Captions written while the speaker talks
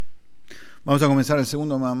Vamos a comenzar el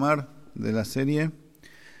segundo mamar de la serie,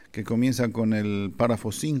 que comienza con el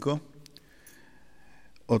párrafo 5.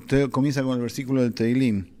 Comienza con el versículo del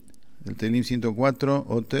Teilim 104.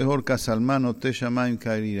 Otehor kasalman ote shamaim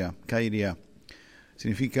kairia.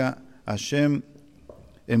 Significa Hashem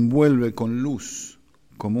envuelve con luz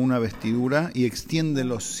como una vestidura y extiende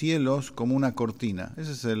los cielos como una cortina.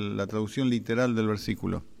 Esa es la traducción literal del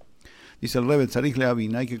versículo. Dice el Rebbe Tzarich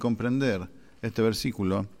Lehavin, hay que comprender este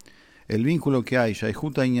versículo, el vínculo que hay,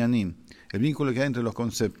 Shayhuta Inyanim, el vínculo que hay entre los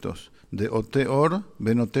conceptos de Oteor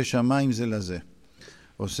ben Ote Shamaim Zelazeh.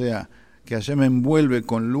 O sea, que Hashem envuelve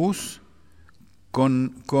con luz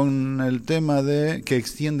con el tema de que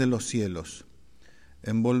extiende los cielos.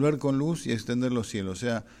 Envolver con luz y extender los cielos. O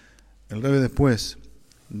sea, el Rebbe, después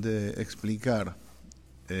de explicar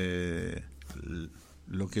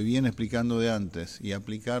lo que viene explicando de antes y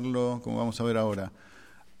aplicarlo, como vamos a ver ahora,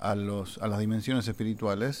 a las dimensiones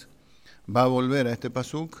espirituales, va a volver a este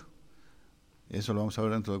pasuk, eso lo vamos a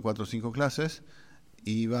ver dentro de 4 o 5 clases,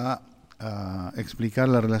 y va a explicar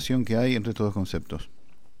la relación que hay entre estos dos conceptos.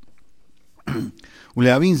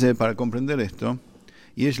 Uleavinze, para comprender esto,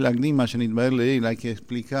 y es la hay que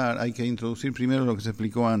explicar, hay que introducir primero lo que se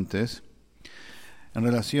explicó antes, en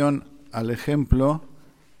relación al ejemplo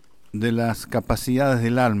de las capacidades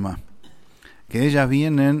del alma, que ellas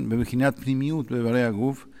vienen, que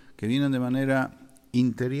vienen de manera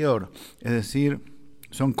interior, es decir,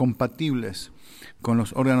 son compatibles con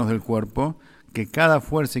los órganos del cuerpo, que cada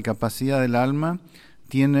fuerza y capacidad del alma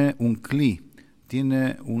tiene un kli,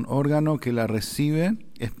 tiene un órgano que la recibe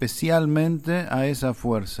especialmente a esa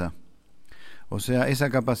fuerza. O sea, esa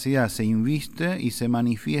capacidad se inviste y se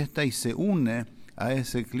manifiesta y se une a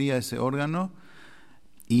ese kli, a ese órgano,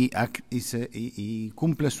 y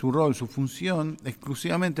cumple su rol, su función,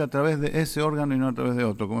 exclusivamente a través de ese órgano y no a través de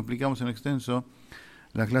otro, como explicamos en extenso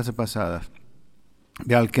las clases pasadas.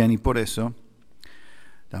 De Alken, y por eso,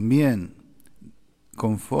 también,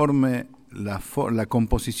 conforme la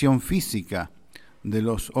composición física de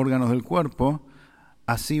los órganos del cuerpo,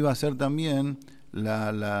 así va a ser también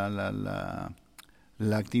la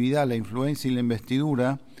actividad, la influencia y la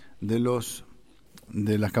investidura de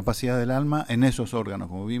las capacidades del alma en esos órganos,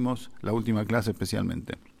 como vimos la última clase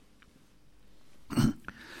especialmente.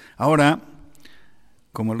 Ahora,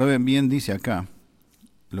 como el Rebbe bien dice acá,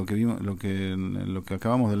 lo que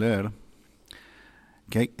acabamos de leer,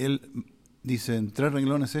 que él dice en 3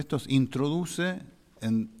 renglones estos, introduce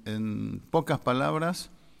en pocas palabras,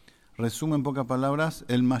 resume en pocas palabras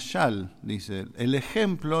el mashal, dice, el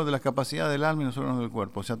ejemplo de la capacidad del alma y los órganos del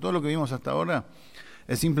cuerpo. O sea, todo lo que vimos hasta ahora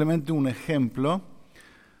es simplemente un ejemplo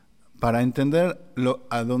para entender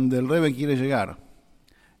a donde el Rebbe quiere llegar,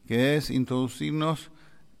 que es introducirnos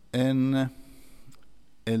en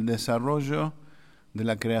el desarrollo de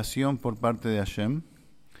la creación por parte de Hashem,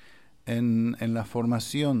 en la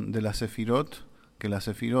formación de la Sefirot, que las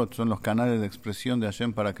Sefirot son los canales de expresión de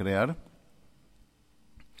Hashem para crear,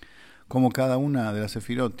 como cada una de las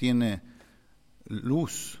Sefirot tiene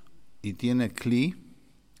luz y tiene kli,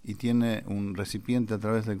 y tiene un recipiente a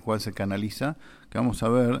través del cual se canaliza, que vamos a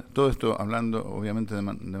ver, todo esto hablando obviamente de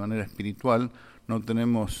manera espiritual, no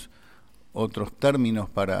tenemos otros términos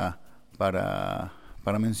para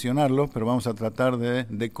mencionarlos, pero vamos a tratar de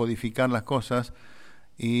decodificar las cosas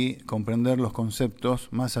y comprender los conceptos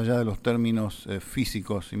más allá de los términos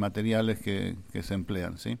físicos y materiales que se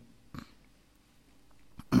emplean, ¿sí?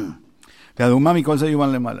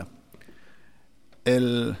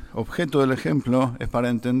 El objeto del ejemplo es para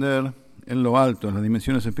entender en lo alto, en las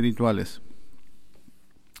dimensiones espirituales,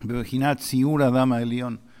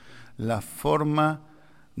 la forma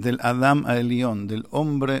del Adam Elión, del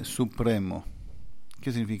hombre supremo.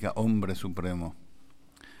 ¿Qué significa hombre supremo?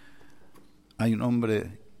 Hay un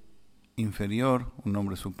hombre inferior, un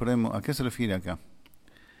hombre supremo. ¿A qué se refiere acá?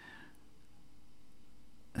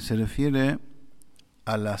 Se refiere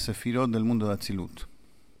a la Sefirot del mundo de Atzilut.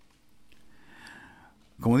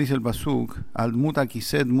 Como dice el pasuk, al mut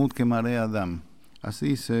akiset mut kemare Adam. Así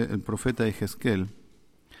dice el profeta Ezequiel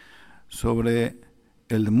sobre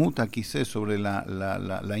el mut akiset, sobre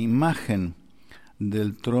la imagen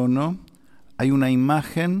del trono. Hay una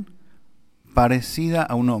imagen parecida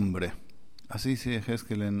a un hombre. Así dice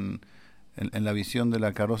Ezequiel en la visión de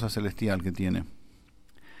la carroza celestial que tiene.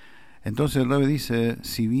 Entonces el Rebbe dice,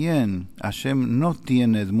 si bien Hashem no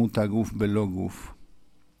tiene dmut aguf velo guf,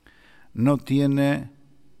 no tiene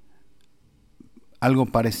algo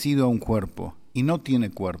parecido a un cuerpo, y no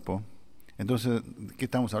tiene cuerpo, entonces, ¿qué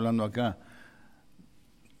estamos hablando acá?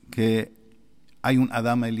 Que hay un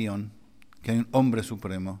Adam Elión, que hay un hombre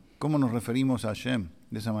supremo. ¿Cómo nos referimos a Hashem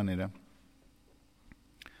de esa manera?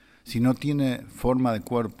 si no tiene forma de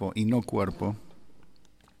cuerpo y no cuerpo,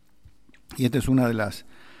 y esta es una de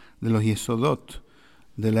los yesodot,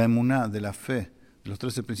 de la emuná, de la fe, de los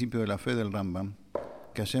 13 principios de la fe del Rambam,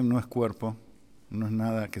 que Hashem no es cuerpo, no es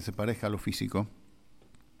nada que se parezca a lo físico.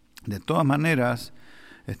 De todas maneras,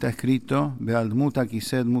 está escrito, Be'aldmut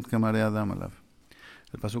akised mut kemare adam alav.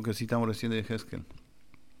 El pasuk que citamos recién de Yehezkel.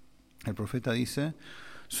 El profeta dice,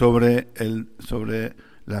 sobre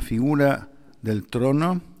la figura del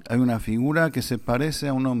trono, hay una figura que se parece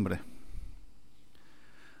a un hombre.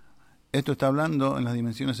 Esto está hablando en las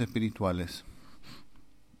dimensiones espirituales.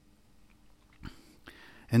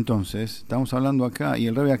 Entonces, estamos hablando acá, y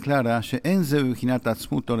el Rebbe aclara,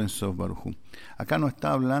 acá no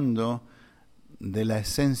está hablando de la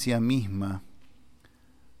esencia misma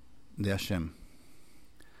de Hashem.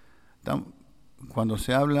 Cuando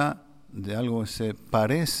se habla de algo que se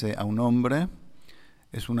parece a un hombre,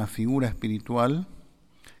 es una figura espiritual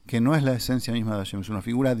que no es la esencia misma de Hashem, es una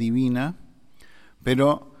figura divina,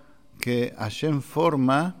 pero que Hashem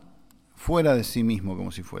forma fuera de sí mismo,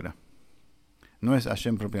 como si fuera. No es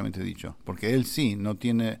Hashem propiamente dicho, porque Él sí no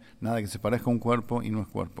tiene nada que se parezca a un cuerpo y no es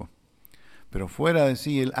cuerpo. Pero fuera de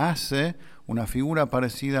sí, Él hace una figura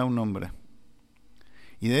parecida a un hombre.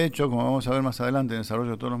 Y de hecho, como vamos a ver más adelante en el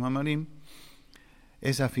desarrollo de todos los mamarim,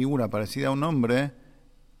 esa figura parecida a un hombre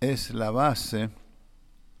es la base,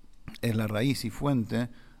 es la raíz y fuente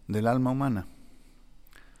del alma humana.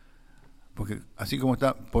 Porque así como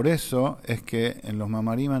está, por eso es que en los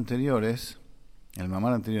mamarim anteriores, en el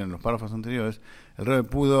mamar anterior, en los párrafos anteriores, el Rebbe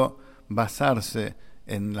pudo basarse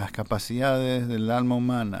en las capacidades del alma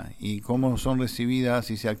humana y cómo son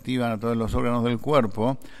recibidas y se activan a todos los órganos del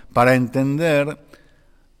cuerpo para entender,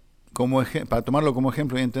 para tomarlo como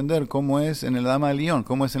ejemplo y entender cómo es en el Dama de León,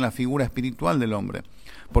 cómo es en la figura espiritual del hombre.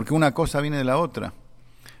 Porque una cosa viene de la otra.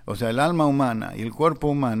 O sea, el alma humana y el cuerpo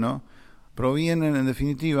humano provienen en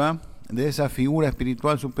definitiva de esa figura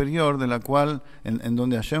espiritual superior de la cual, en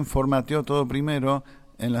donde Hashem formateó todo primero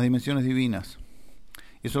en las dimensiones divinas.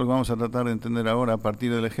 Y eso es lo que vamos a tratar de entender ahora a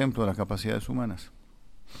partir del ejemplo de las capacidades humanas.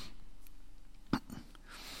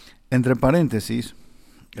 Entre paréntesis,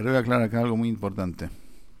 quiero aclarar acá algo muy importante.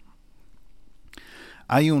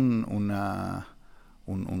 Hay un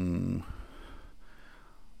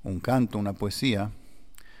canto, una poesía,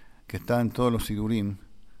 que está en todos los sidurim,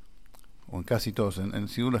 o en casi todos, en el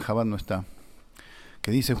sidur de Chabad no está,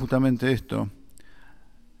 que dice justamente esto,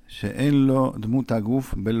 She'en lo dmut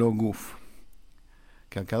haguf velo guf,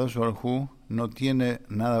 que Akadosh Baruj Hu no tiene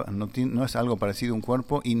nada, no es algo parecido a un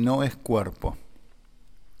cuerpo y no es cuerpo.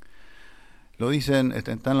 Lo dicen,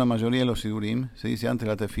 está en la mayoría de los sidurim, se dice antes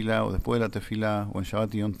de la tefilá o después de la tefilá o en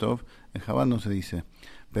Shabbat y Yom Tov. En Chabad no se dice,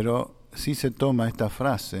 pero sí se toma esta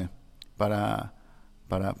frase para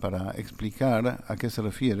explicar a qué se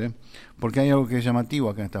refiere, porque hay algo que es llamativo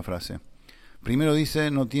acá en esta frase. Primero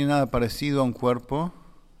dice, no tiene nada parecido a un cuerpo,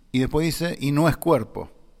 y después dice, y no es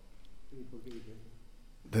cuerpo.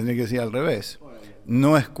 Tendría que decir al revés.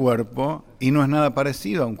 No es cuerpo y no es nada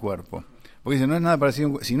parecido a un cuerpo. Porque dice, no es nada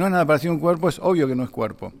parecido, si no es nada parecido a un cuerpo, es obvio que no es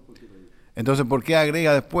cuerpo. Entonces, ¿por qué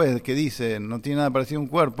agrega después que dice, no tiene nada parecido a un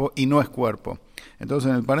cuerpo y no es cuerpo? Entonces,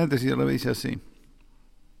 en el paréntesis, el revés dice así.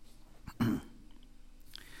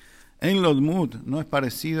 En lo dmut no es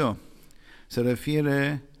parecido, se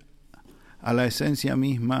refiere a la esencia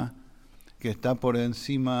misma que está por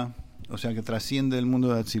encima, o sea, que trasciende el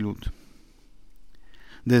mundo de Atzilut.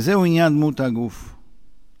 Desde Uñad Mutaguf.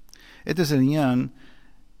 Este es el ñan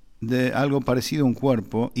de algo parecido a un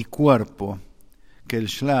cuerpo y cuerpo, que el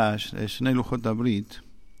Shlash, el Shnei Luchot Abrit,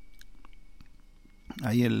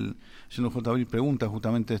 ahí el Shnei Luchot Abrit pregunta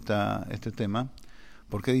justamente este tema,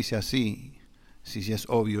 ¿por qué dice así? Si es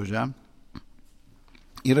obvio ya.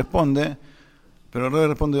 Y responde, pero el Rebbe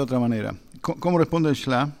responde de otra manera. ¿Cómo responde el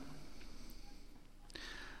Shla?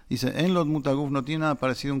 Dice, en Lot Mutaguf no tiene nada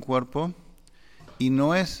parecido a un cuerpo, y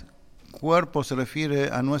no es cuerpo, se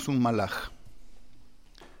refiere a no es un malaj.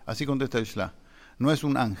 Así contesta el Shla. No es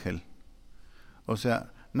un ángel. O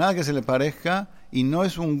sea, nada que se le parezca, y no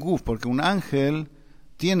es un guf, porque un ángel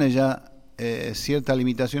tiene ya cierta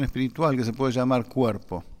limitación espiritual que se puede llamar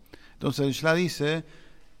cuerpo. Entonces el Shla dice,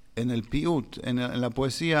 en el piut, en la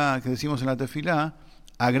poesía que decimos en la tefilá,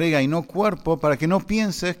 agrega y no cuerpo para que no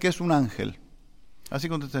pienses que es un ángel. Así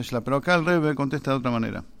contesta el Shla, pero acá el Rebbe contesta de otra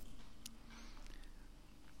manera.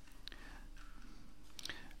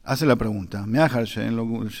 Hace la pregunta,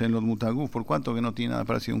 ¿por cuánto que no tiene nada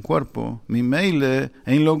parecido a un cuerpo? Mi mail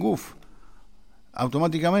en lo guf,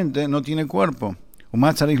 automáticamente no tiene cuerpo.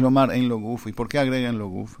 ¿Y por qué agrega en lo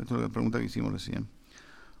guf? Esta es la pregunta que hicimos recién.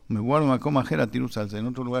 me guardo una coma tirusal. En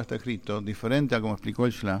otro lugar está escrito, diferente a como explicó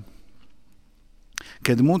el Shla,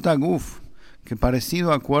 que dmuta guf, que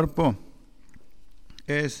parecido a cuerpo,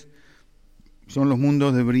 son los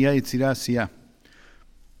mundos de Briá y Tzirasia.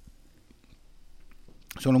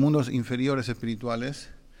 Son los mundos inferiores espirituales,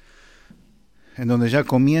 en donde ya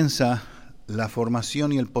comienza la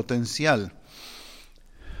formación y el potencial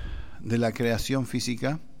de la creación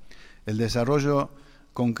física, el desarrollo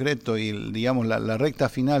concreto y digamos la recta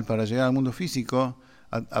final para llegar al mundo físico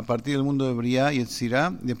a partir del mundo de Briá y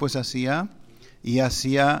Etzirá, después hacia y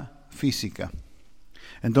hacia física.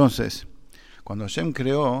 Entonces, cuando Hashem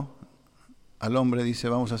creó al hombre, dice,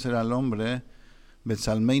 vamos a hacer al hombre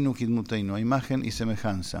Betzalmeinu Kidmuteinu, a imagen y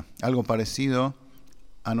semejanza, algo parecido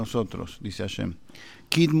a nosotros, dice Hashem.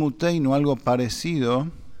 Kidmuteinu, algo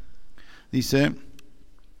parecido, dice,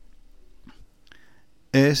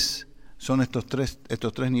 son estos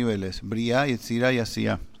tres niveles, Briá, Yetzirá y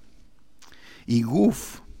Asiá. Y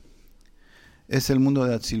Guf es el mundo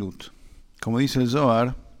de Atzilut. Como dice el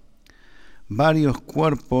Zohar, varios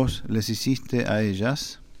cuerpos les hiciste a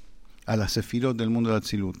ellas, a las sefirot del mundo de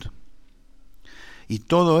Atzilut. Y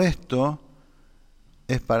todo esto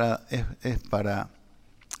es para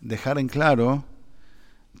dejar en claro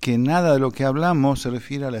que nada de lo que hablamos se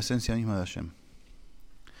refiere a la esencia misma de Hashem.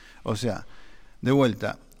 O sea, de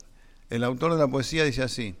vuelta, el autor de la poesía dice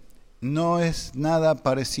así, no es nada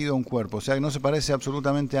parecido a un cuerpo, o sea, que no se parece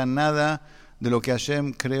absolutamente a nada de lo que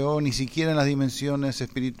Hashem creó, ni siquiera en las dimensiones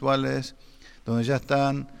espirituales, donde ya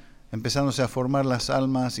están empezándose a formar las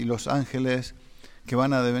almas y los ángeles que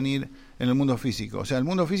van a devenir en el mundo físico. O sea, el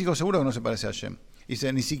mundo físico seguro que no se parece a Hashem.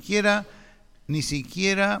 Dice, ni siquiera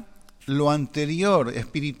lo anterior,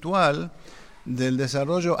 espiritual, del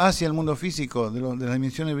desarrollo hacia el mundo físico, de las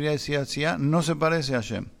dimensiones de no se parece a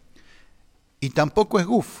Hashem. Y tampoco es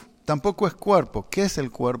guf, tampoco es cuerpo. ¿Qué es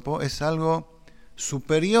el cuerpo? Es algo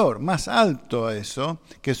superior, más alto a eso,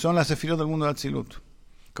 que son las sefirot del mundo de Atzilut.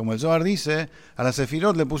 Como el Zohar dice, a la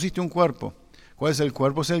sefirot le pusiste un cuerpo. ¿Cuál es el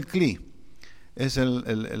cuerpo? Es el kli. Es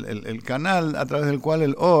el canal a través del cual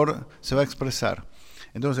el or se va a expresar.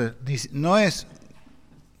 Entonces, no es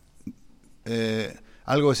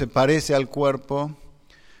algo que se parece al cuerpo,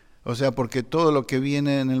 o sea, porque todo lo que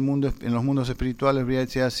viene en los mundos espirituales,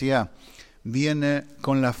 viene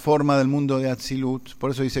con la forma del mundo de Atzilut, por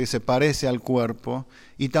eso dice que se parece al cuerpo,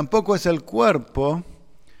 y tampoco es el cuerpo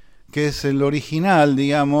que es el original,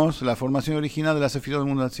 digamos, la formación original de la sefirot del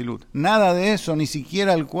mundo de Atzilut. Nada de eso, ni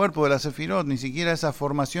siquiera el cuerpo de la sefirot, ni siquiera esa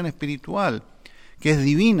formación espiritual, que es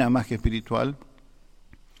divina más que espiritual,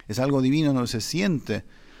 es algo divino donde se siente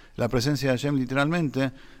la presencia de Hashem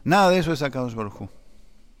literalmente, nada de eso es Akadosh Baruj Hu,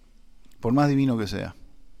 por más divino que sea.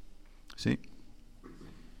 ¿Sí?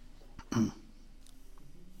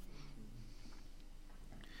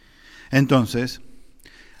 Entonces,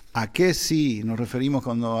 ¿a qué sí nos referimos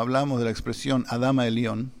cuando hablamos de la expresión Adama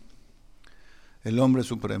Elión, el hombre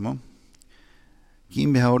supremo?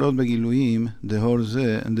 Kim behaorot begiluim de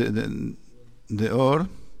or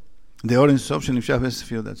en sof shenifshach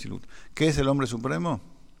besefirot atzilut. ¿Qué es el hombre supremo?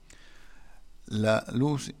 La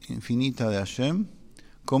luz infinita de Hashem,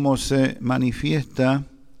 cómo se manifiesta,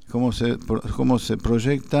 cómo se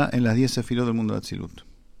proyecta en las 10 sefirot del mundo de Atzilut.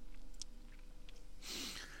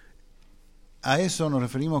 A eso nos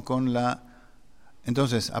referimos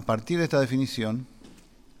Entonces, a partir de esta definición,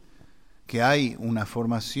 que hay una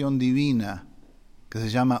formación divina que se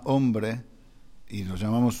llama hombre, y lo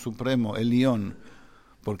llamamos supremo, Elión,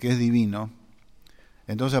 porque es divino,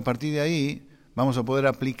 entonces a partir de ahí vamos a poder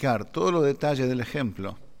aplicar todos los detalles del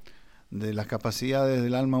ejemplo de las capacidades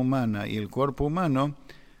del alma humana y el cuerpo humano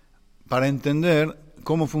para entender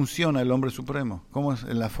cómo funciona el hombre supremo, cómo es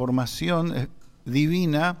la formación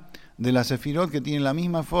divina de la sefirot que tienen la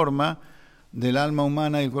misma forma del alma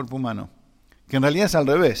humana y el cuerpo humano, que en realidad es al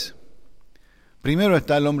revés. Primero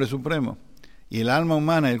está el hombre supremo y el alma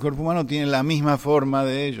humana y el cuerpo humano tienen la misma forma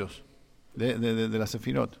de ellos, de la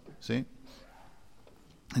sefirot, ¿sí?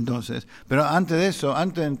 Entonces, pero antes de eso,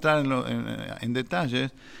 antes de entrar en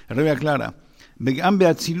detalles, el Rebbe aclara,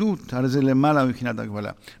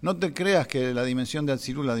 no te creas que la dimensión de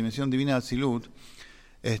Atzilut, la dimensión divina de Atzilut,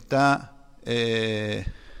 está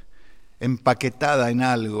empaquetada en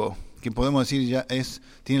algo, que podemos decir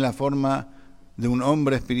tiene la forma de un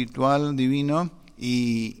hombre espiritual divino,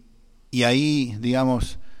 y ahí,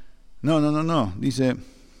 digamos, no, dice,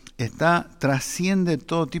 trasciende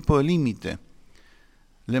todo tipo de límite.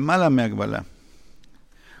 Le mala meakbala.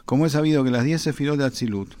 Como es sabido que las 10 sefirot de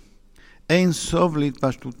Atzilut, en sovlit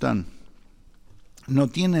pashtutan, no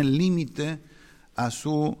tienen límite a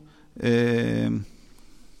su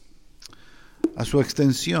a su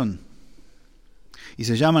extensión. Y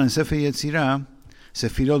se llaman en Sefer Yetzirah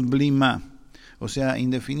Sefirot Blima, o sea,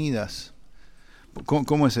 indefinidas.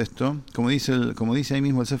 ¿Cómo es esto? Como dice ahí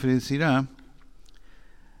mismo el Sefer Yetzirah,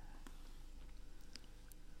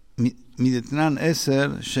 Midatán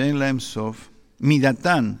Eser Shein Lahem Sof,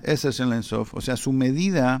 Midatán Eser Shein Lahem Sof, o sea, su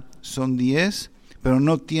medida son 10, pero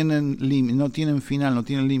no tienen final, no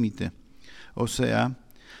tienen límite. O sea,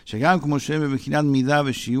 llegaban como Shem Bebechinat Midah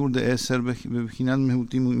Beshiur de Eser Bebechinat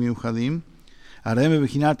Mehutim Miuchadim, Arem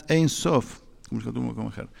Bebechinat Ein Sof.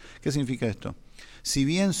 ¿Qué significa esto? Si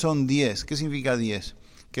bien son 10, ¿qué significa 10?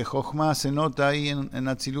 Que Jochma se nota ahí en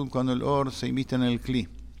Atzilut cuando el Or se inviste en el Kli,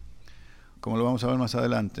 como lo vamos a ver más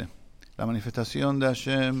adelante. La manifestación de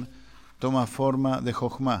Hashem toma forma de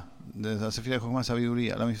Jochma, de la Sefira de Jochma,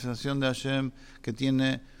 sabiduría. La manifestación de Hashem que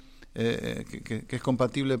tiene, que es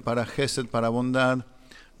compatible para Gesed, para bondad,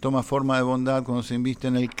 toma forma de bondad cuando se inviste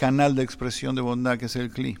en el canal de expresión de bondad que es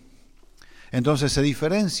el Kli. Entonces se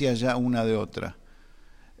diferencia ya una de otra.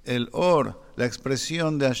 El Or, la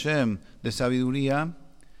expresión de Hashem de sabiduría,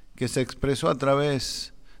 que se expresó a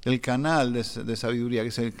través del canal de sabiduría, que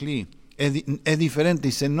es el Kli, es diferente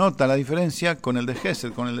y se nota la diferencia con el de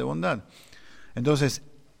Gesed, con el de bondad. Entonces,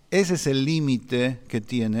 ese es el límite que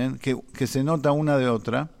tienen, que se nota una de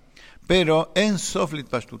otra, pero en Soflit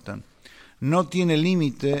Pashtutan no tiene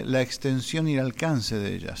límite la extensión y el alcance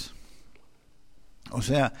de ellas. O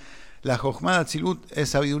sea, la Jochma de Atzilut es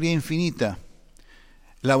sabiduría infinita.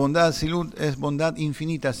 La bondad de Atzilut es bondad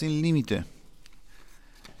infinita, sin límite.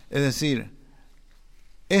 Es decir,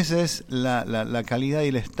 esa es la calidad y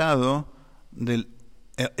el estado del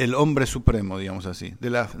el hombre supremo, digamos así, de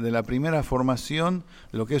la primera formación,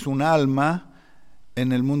 de lo que es un alma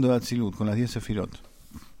en el mundo de Atzilut, con las 10 sefirot.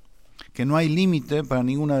 Que no hay límite para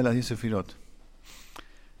ninguna de las 10 sefirot.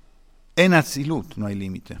 En Atzilut no hay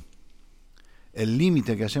límite. El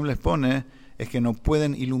límite que Hashem les pone es que no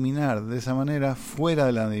pueden iluminar de esa manera fuera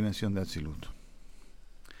de la dimensión de Atzilut.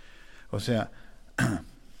 O sea,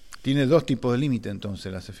 tiene dos tipos de límite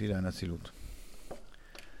entonces la sefira en Atzilut.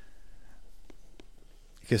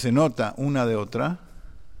 Que se nota una de otra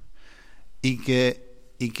y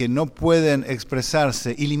que no pueden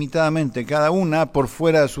expresarse ilimitadamente cada una por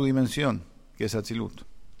fuera de su dimensión, que es Atzilut.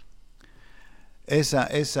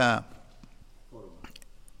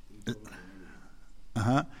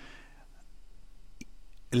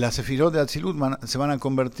 Las sefirot de Atzilut se van a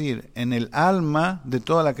convertir en el alma de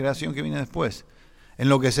toda la creación que viene después, en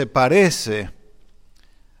lo que se parece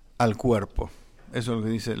al cuerpo. Eso es lo que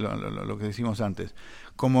dice lo que decimos antes.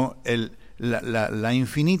 Como la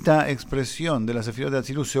infinita expresión de la sefirot de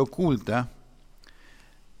Atzilut se oculta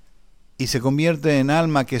y se convierte en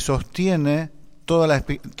alma que sostiene toda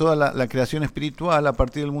la creación espiritual a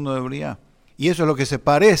partir del mundo de Briá. Y eso es lo que se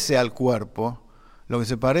parece al cuerpo, lo que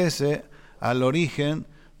se parece al origen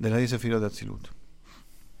de las 10 sefirot de Atzilut.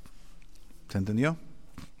 ¿Se entendió?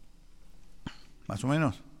 ¿Más o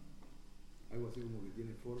menos? Algo así como que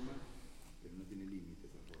tiene forma, pero no tiene límite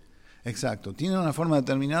esa forma. Exacto. Tiene una forma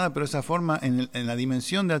determinada, pero esa forma en la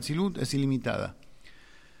dimensión de Atzilut es ilimitada.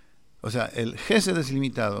 O sea, el Gesed es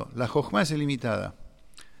ilimitado, la Jochma es ilimitada.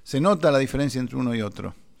 Se nota la diferencia entre uno y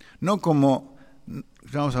otro. No como,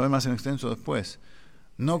 vamos a ver más en extenso después,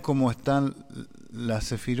 no como están las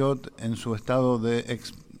sefirot en su estado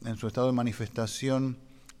de manifestación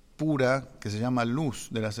pura, que se llama luz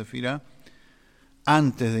de la sefira,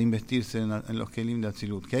 antes de investirse en los kelim de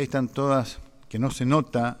Atzilut, que ahí están todas, que no se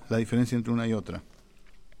nota la diferencia entre una y otra.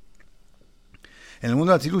 En el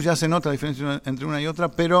mundo de Atzilut ya se nota la diferencia entre una y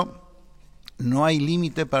otra, pero no hay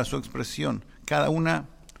límite para su expresión. Cada una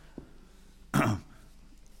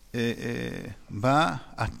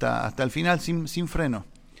va hasta el final sin freno.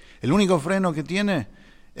 El único freno que tiene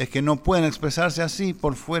es que no pueden expresarse así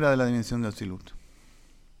por fuera de la dimensión de Atzilut.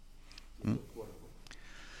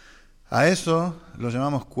 A eso lo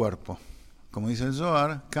llamamos cuerpo. Como dice el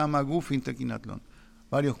Zohar, Kama Gufin Tekinatlon.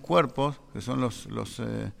 Varios cuerpos, que son los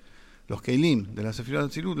Keilim de la Sefirot de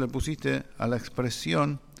Atzilut, le pusiste a la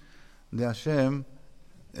expresión de Hashem,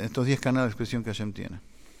 estos 10 canales de expresión que Hashem tiene.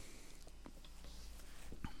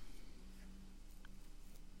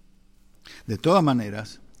 De todas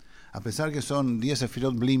maneras, a pesar que son 10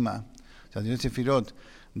 Sefirot Blima, o sea, 10 Sefirot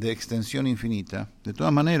de extensión infinita, de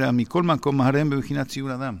todas maneras, Mikol Makom Maharem Bebechinat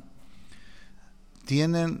Ziur Adam,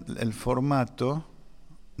 tienen el formato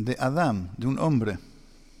de Adam, de un hombre.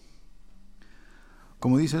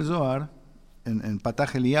 Como dice el Zohar, en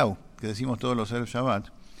Pataj Eliyahu, que decimos todos los Erev Shabbat,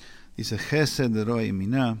 dice Gesed Roe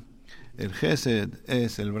Miná, el Gesed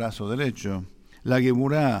es el brazo derecho, la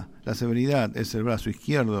Geburá, la severidad, es el brazo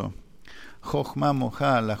izquierdo, Jochma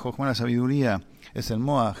Mojá, la Jochma, la sabiduría, es el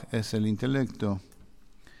moaj, es el intelecto.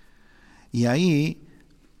 Y ahí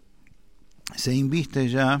se inviste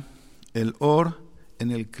ya el or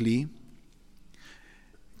en el kli.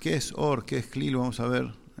 ¿Qué es or? ¿Qué es kli? Lo vamos a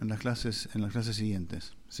ver en las clases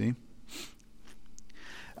siguientes, ¿sí?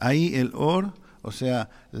 Ahí el or, o sea,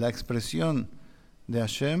 la expresión de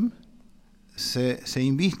Hashem, se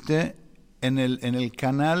inviste en el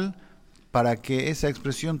canal para que esa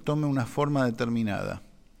expresión tome una forma determinada.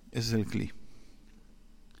 Ese es el kli.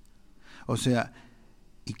 O sea,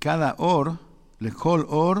 y cada or, lechol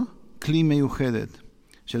or, kli meyuchedet,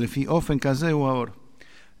 shelefi ofen kazeh hu haor.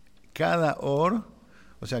 Cada or,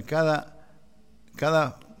 o sea,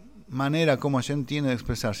 cada manera como Hashem tiene de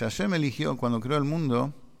expresarse. Hashem eligió, cuando creó el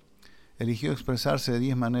mundo, eligió expresarse de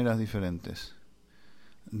 10 maneras diferentes.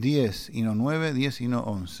 10 y no 9, 10 y no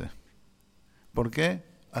 11. ¿Por qué?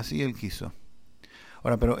 Así Él quiso.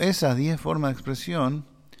 Ahora, pero esas 10 formas de expresión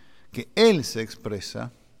que Él se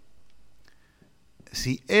expresa,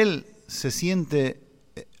 si Él se siente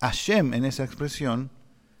Hashem en esa expresión,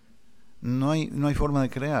 no hay forma de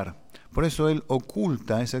crear. Por eso Él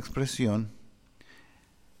oculta esa expresión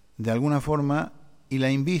de alguna forma y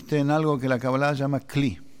la inviste en algo que la Kabbalah llama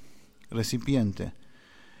kli, recipiente.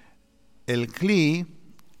 El kli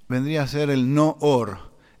vendría a ser el no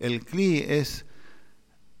or. El kli es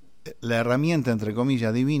la herramienta, entre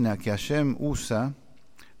comillas, divina que Hashem usa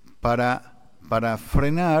para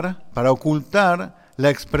frenar, para ocultar la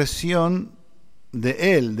expresión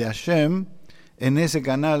de Él, de Hashem, en ese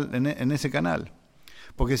canal.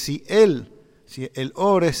 Porque si el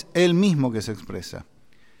or es Él mismo que se expresa,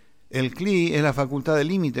 el kli es la facultad de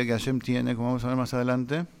límite que Hashem tiene, como vamos a ver más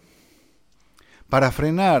adelante, para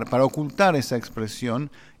frenar, para ocultar esa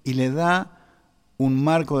expresión, y le da un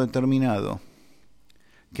marco determinado,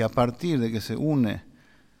 que a partir de que se une,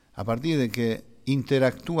 a partir de que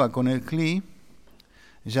interactúa con el kli,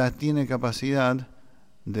 ya tiene capacidad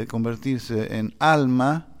de convertirse en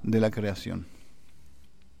alma de la creación.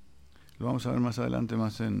 Lo vamos a ver más adelante,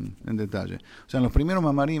 más en detalle. O sea, en los primeros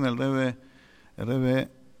mamarim el Rebbe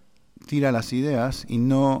tira las ideas y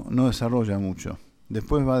no desarrolla mucho.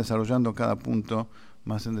 Después va desarrollando cada punto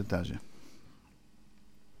más en detalle.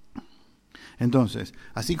 Entonces,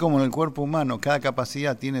 así como en el cuerpo humano cada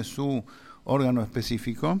capacidad tiene su órgano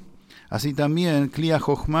específico, así también Kli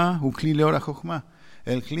HaJochma u Kli Leor HaJochma.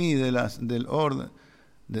 El Kli del or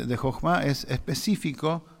de Jochma es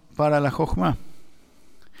específico para la Jochma.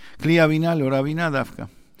 Kli Abinah Leor Abinah Dafka.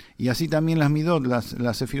 Y así también las midot,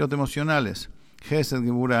 las sefirot emocionales, Gesed,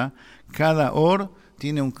 Geburah, cada or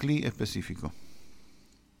tiene un Kli específico.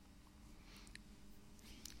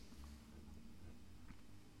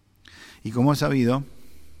 Y como he sabido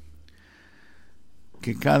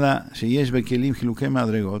que Sheyesh Bekelim Hilukei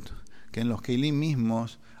Madregot, que en los Kelim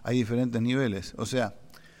mismos hay diferentes niveles. O sea,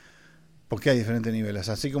 ¿por qué hay diferentes niveles?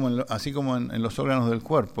 Así como en los órganos del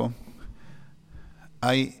cuerpo,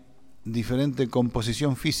 hay diferente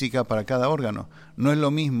composición física para cada órgano. No es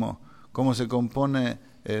lo mismo cómo se compone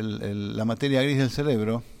la materia gris del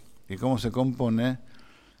cerebro que cómo se compone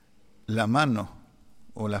la mano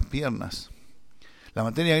o las piernas. La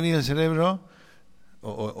materia gris del cerebro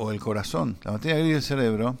o el corazón, la materia gris del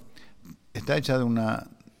cerebro está hecha de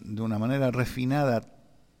una manera refinada,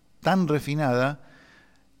 tan refinada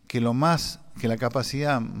que la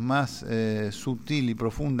capacidad más sutil y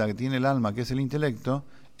profunda que tiene el alma, que es el intelecto,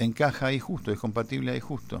 encaja ahí justo, es compatible ahí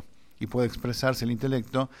justo, y puede expresarse el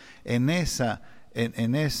intelecto en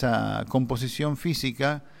esa composición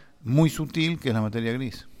física muy sutil que es la materia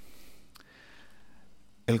gris.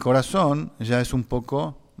 El corazón ya es un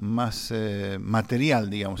poco más material,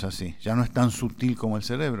 digamos así, ya no es tan sutil como el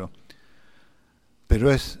cerebro,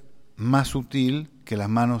 pero es más sutil que las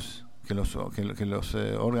manos, que los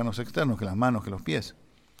órganos externos, que las manos, que los pies.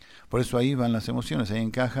 Por eso ahí van las emociones, ahí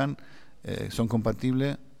encajan, son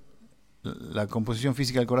compatibles, la composición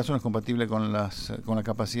física del corazón es compatible con la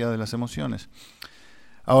capacidad de las emociones.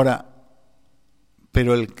 Ahora,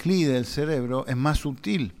 pero el kli del cerebro es más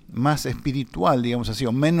sutil, más espiritual, digamos así,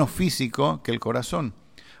 o menos físico que el corazón.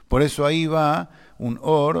 Por eso ahí va un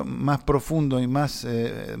or más profundo y más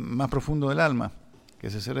profundo del alma, que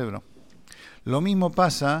es el cerebro. Lo mismo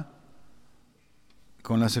pasa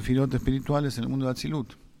con las sefirot espirituales en el mundo de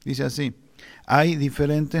Atzilut. Dice así, hay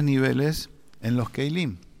diferentes niveles en los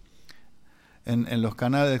Keilim, en los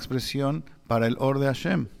canales de expresión para el or de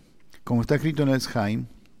Hashem. Como está escrito en el Eshaim,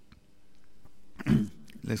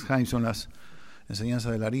 el Eshaim son las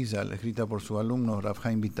enseñanzas del Arizal, escrita por su alumno Rav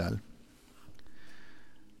Chaim Vital.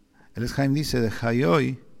 El Eshaim dice de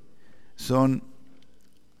Hayoi son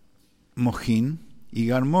Mohin y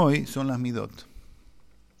Garmoy son las Midot.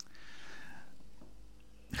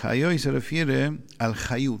 Hayoi se refiere al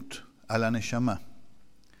Hayut, a la Neshama,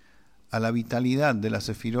 a la vitalidad de la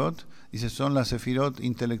Sefirot. Dice, son las Sefirot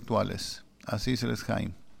intelectuales. Así es el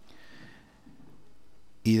Eshaim.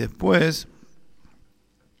 Y después,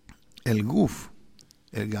 el Guf,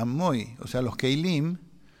 el Gammoy, o sea, los Keilim,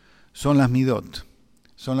 son las Midot,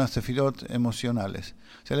 son las Sefirot emocionales.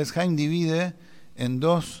 O sea, el Eshaim divide en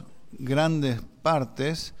dos grandes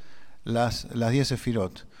partes las 10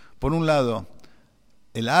 Sefirot. Por un lado,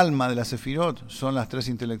 el alma de la Sefirot son las 3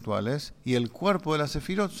 intelectuales y el cuerpo de la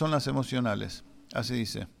Sefirot son las emocionales. Así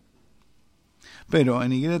dice. Pero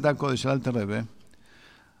en Igeret HaKodesh el Alter Rebbe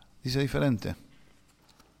dice diferente.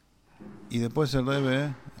 Y después el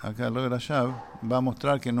Rebbe, acá el Rebbe Rashab, va a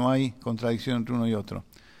mostrar que no hay contradicción entre uno y otro.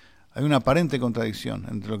 Hay una aparente contradicción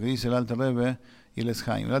entre lo que dice el Alter Rebbe y el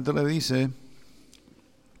Eshaim. El Alter Rebbe dice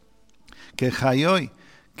que el Hayoi,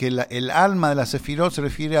 que el alma de la Sefirot se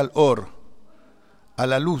refiere al Or, a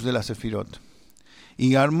la luz de la Sefirot.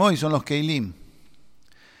 Y Garmoy son los Keilim.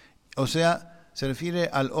 O sea, se refiere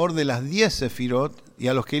al Or de las 10 Sefirot y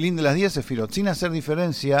a los Keilim de las 10 Sefirot, sin hacer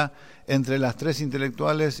diferencia entre las 3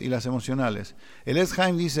 intelectuales y las emocionales. El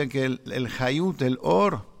Eshaim dice que el Hayut, el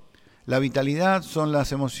Or, la vitalidad son las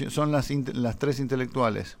 3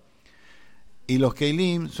 intelectuales. Y los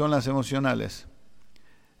Keilim son las emocionales.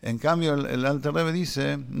 En cambio, el Alter Rebbe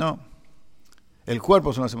dice, no, el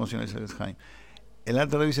cuerpo son las emociones, el Eshaim. El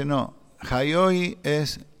Alter Rebbe dice, no, Hayoi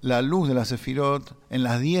es la luz de la Sefirot en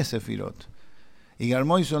las 10 Sefirot. Y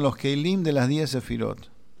Garmoy son los Keilim de las 10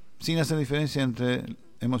 Sefirot, sin hacer diferencia entre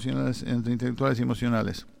emocionales, entre intelectuales y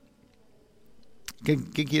emocionales. ¿Qué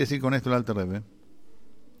quiere decir con esto el Alter Rebbe?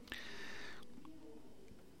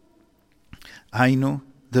 Ainu,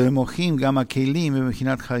 de Mohim Gama Keilim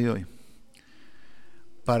Bebehinat Hayoi.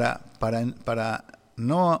 Para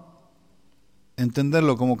no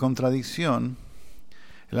entenderlo como contradicción,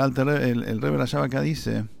 el Rebbe Rashab acá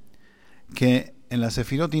dice que en las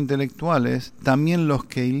sefirot intelectuales también los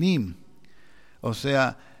keilim, o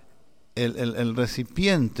sea, el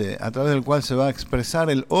recipiente a través del cual se va a expresar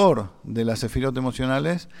el or de las sefirot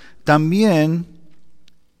emocionales, también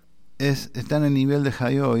está en el nivel de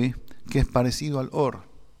Hayoi, que es parecido al or.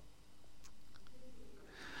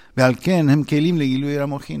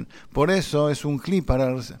 Por eso es un clip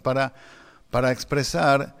para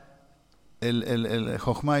expresar el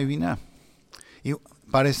Jochma y Binah. Y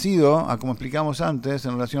parecido a como explicamos antes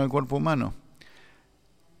en relación al cuerpo humano,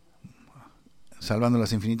 salvando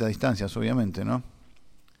las infinitas distancias, obviamente, ¿no?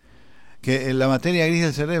 Que la materia gris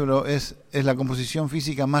del cerebro es la composición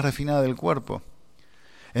física más refinada del cuerpo.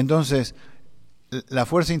 Entonces, la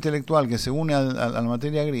fuerza intelectual que se une a la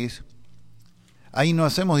materia gris, ahí no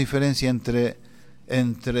hacemos diferencia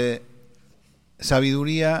entre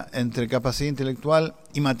sabiduría, entre capacidad intelectual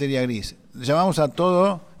y materia gris. Llamamos a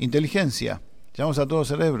todo inteligencia, llamamos a todo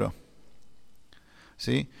cerebro.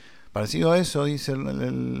 ¿Sí? Parecido a eso, dice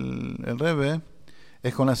el Rebbe,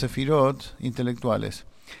 es con las sefirot intelectuales.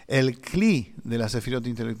 El cli de las sefirot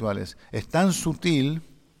intelectuales es tan sutil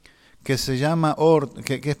que se llama or,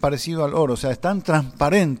 que es parecido al or, o sea, es tan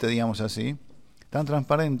transparente, digamos así, tan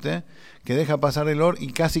transparente que deja pasar el or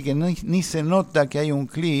y casi que ni se nota que hay un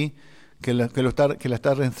cli que la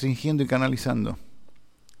está restringiendo y canalizando.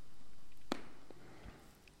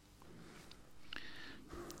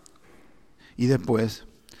 Y después,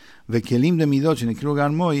 Vekelim de Midot, y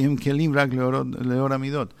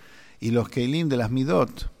los Keilim de las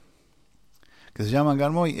Midot, que se llaman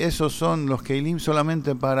Garmoy, esos son los Keilim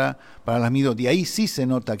solamente para las Midot. Y ahí sí se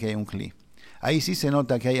nota que hay un Kli. Ahí sí se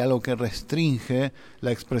nota que hay algo que restringe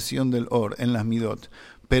la expresión del Or en las Midot.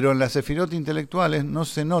 Pero en las Sefirot intelectuales no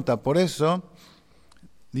se nota. Por eso,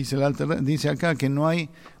 dice acá que no hay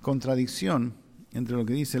contradicción entre lo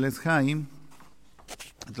que dice el Eshaim,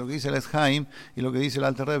 y lo que dice el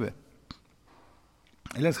Alter Rebbe.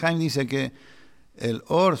 El Eshaim dice que el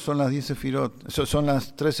Or son las 10 Sefirot, son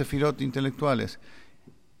las 3 Sefirot intelectuales.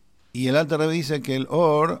 Y el Alter Rebbe dice que el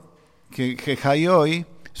Or, que Hayoi,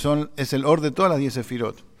 es el Or de todas las 10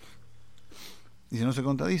 Sefirot. Dice, no se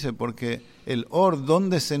contradice, porque el Or,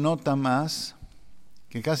 donde se nota más,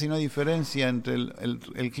 que casi no hay diferencia entre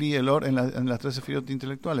el Kli y el Or en las 3 Sefirot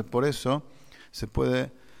intelectuales. Por eso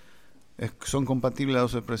son compatibles las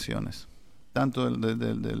dos expresiones, tanto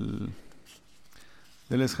del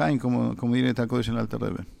Eshaim como Igeret HaKodesh en el Alter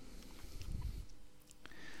Rebbe.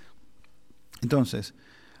 Entonces,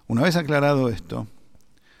 una vez aclarado esto,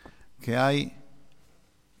 que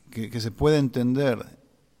se puede entender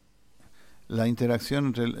la interacción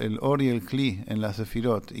entre el Or y el Kli en la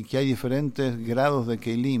Sefirot, y que hay diferentes grados de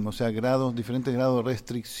Keilim, o sea, diferentes grados de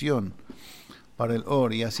restricción para el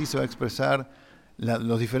Or, y así se va a expresar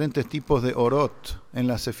los diferentes tipos de orot en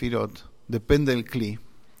la sefirot, depende del kli,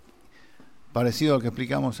 parecido al que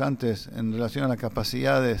explicamos antes en relación a las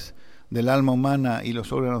capacidades del alma humana y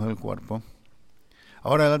los órganos del cuerpo.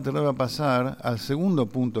 Ahora el Alter Rebbe va a pasar al segundo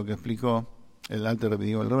punto que explicó, el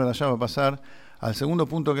Rebbe allá va a pasar al segundo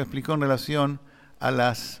punto que explicó en relación a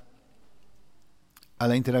la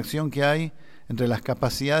interacción que hay entre las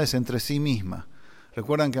capacidades entre sí mismas.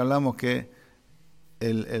 Recuerdan que hablamos que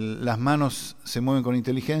las manos se mueven con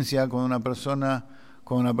inteligencia cuando una persona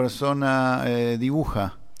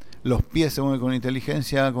dibuja. Los pies se mueven con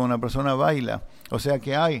inteligencia cuando una persona baila. O sea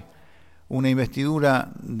que hay una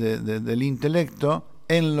investidura del intelecto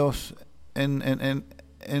en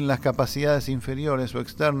las capacidades inferiores o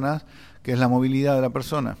externas, que es la movilidad de la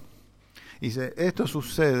persona. Y dice, esto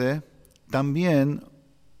sucede también,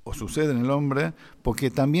 o sucede en el hombre, porque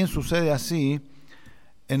también sucede así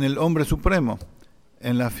en el hombre supremo,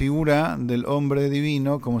 en la figura del hombre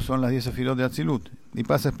divino, como son las 10 sefirot de Atzilut. Y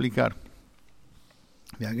pasa a explicar.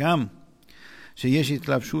 Veagam, sheyesh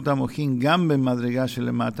itlavshut hamochin gam ben madrega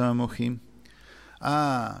shelemata hamochin.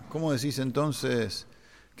 ¿Cómo decís entonces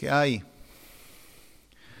que hay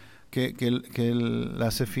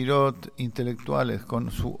las sefirot intelectuales con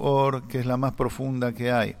su or, que es la más profunda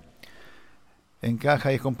que hay,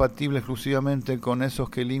 encaja y es compatible exclusivamente con esos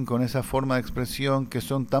kelim, con esa forma de expresión que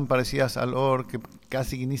son tan parecidas al or que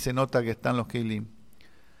casi ni se nota que están los kelim?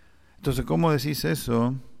 Entonces, ¿cómo decís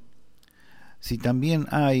eso si también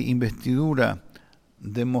hay investidura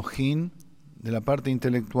de mojín, de la parte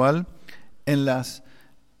intelectual, en los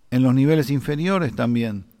niveles inferiores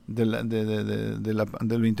también de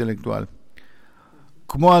lo intelectual?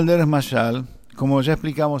 Como Alder Mashal, como ya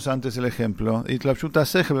explicamos antes el ejemplo,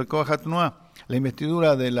 la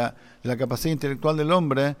investidura de la capacidad intelectual del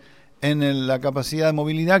hombre en la capacidad de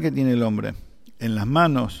movilidad que tiene el hombre, en las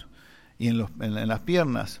manos y en las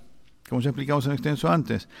piernas, como ya explicamos en extenso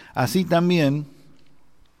antes. Así también,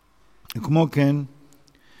 como que en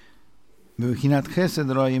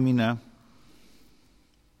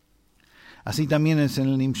así también es en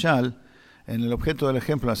el Nimshal, en el objeto del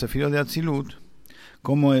ejemplo, la sefirot de Atzilut,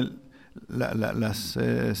 como las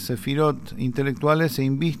sefirot intelectuales se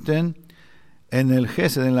invisten en el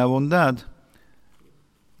Gesed, en la bondad,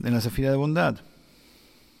 en la sefira de bondad.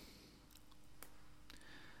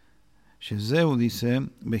 Shezeu dice,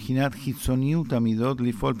 Bejinat hitzoniut amidot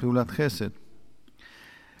lifol peulat Gesed.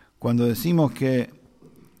 Cuando decimos que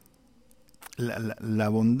la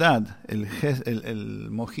bondad, el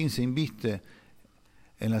mojín se inviste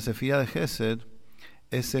en la sefira de Gesed,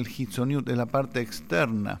 es el hitzoniut, es la parte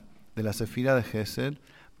externa de la sefira de Gesed,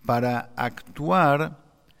 para actuar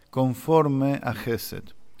conforme a Gesed,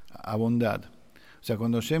 a bondad. O sea,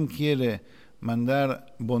 cuando Shem quiere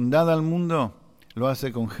mandar bondad al mundo, lo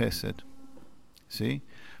hace con Gesed, ¿sí?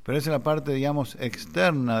 Pero esa es la parte, digamos,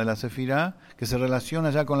 externa de la sefirá, que se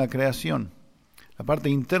relaciona ya con la creación. La parte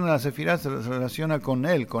interna de la sefirá se relaciona con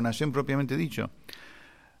él, con Hashem propiamente dicho.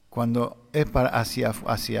 Cuando es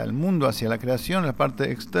hacia el mundo, hacia la creación, la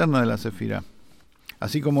parte externa de la sefirá.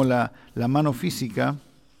 Así como la mano física,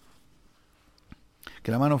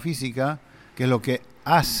 que es lo que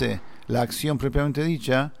hace la acción propiamente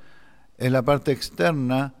dicha, es la parte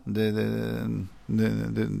externa de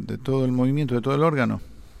todo el movimiento, de todo el órgano.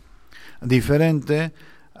 Diferente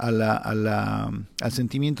al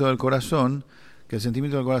sentimiento del corazón, que el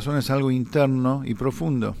sentimiento del corazón es algo interno y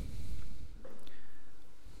profundo.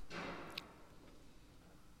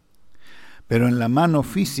 Pero en la mano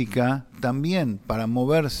física también, para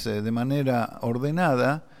moverse de manera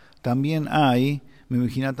ordenada, también hay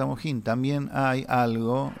Mimujinat Hamojin, también hay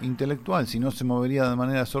algo intelectual, si no se movería de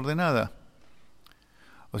manera desordenada.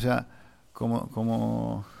 O sea,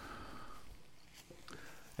 como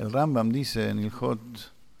el Rambam dice en Ilhot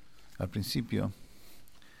al principio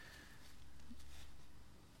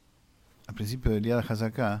del Yad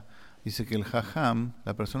HaZaká, dice que el Jajam,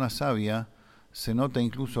 la persona sabia, se nota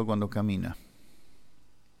incluso cuando camina.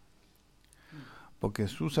 Porque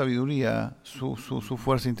su sabiduría, su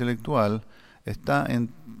fuerza intelectual, está en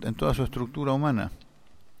toda su estructura humana.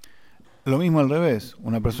 Lo mismo al revés,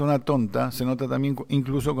 una persona tonta se nota también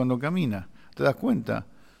incluso cuando camina. ¿Te das cuenta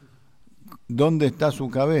dónde está su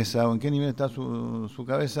cabeza o en qué nivel está su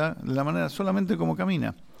cabeza? De la manera solamente como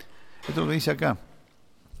camina. Esto es lo que dice acá.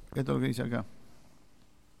 Que esto es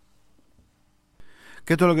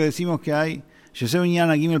lo que decimos que hay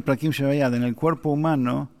en el cuerpo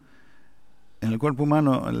humano. En el cuerpo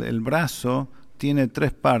humano el brazo tiene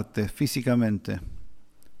 3 partes físicamente,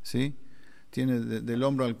 ¿sí? Tiene del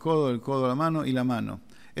hombro al codo, del codo a la mano y la mano.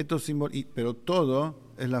 Pero todo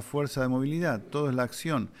es la fuerza de movilidad, todo es la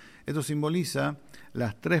acción. Esto simboliza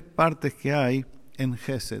las tres partes que hay en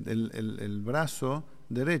Gesed. El brazo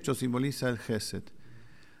derecho simboliza el Gesed,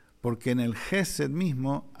 porque en el Gesed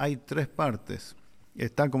mismo hay tres partes.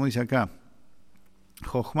 Está, como dice acá,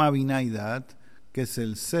 Jochma Binah y Da'at, que es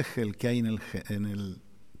el Sejel que hay en el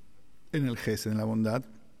Gesed, en la bondad.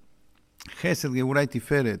 Gesed Geburah y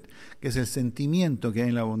Tiferet, que es el sentimiento que hay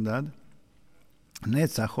en la bondad.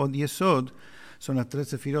 Netzach, Hod y Yesod son las tres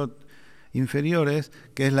sefirot inferiores,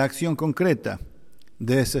 que es la acción concreta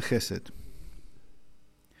de ese Gesed.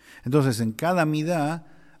 Entonces, en cada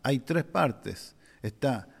midá hay tres partes.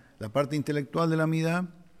 Está la parte intelectual de la midá,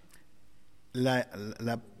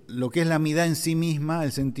 lo que es la midá en sí misma,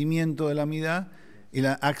 el sentimiento de la midá, y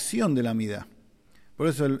la acción de la midá. Por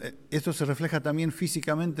eso esto se refleja también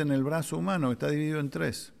físicamente en el brazo humano, que está dividido en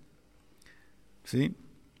tres. ¿Sí?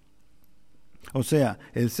 O sea,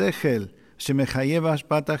 el Sejel, Shemechayev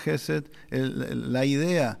Ashpata Gesed, la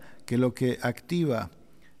idea que lo que activa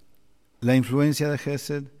la influencia de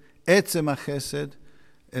Gesed, Etzema Gesed,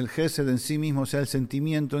 el Gesed en sí mismo, o sea, el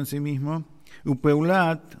sentimiento en sí mismo,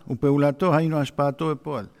 Upeulato Hainu Ashpato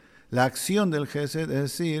Epoal, la acción del Gesed, es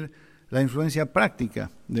decir, la influencia práctica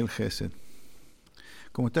del Gesed.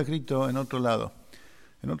 Como está escrito en otro lado.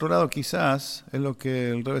 En otro lado quizás es lo que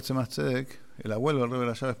el Rebbe Tzemach Tzedek, el abuelo del Rebbe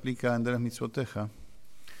Rashab, explica en Derech Mitzvoteja,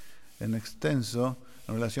 en extenso,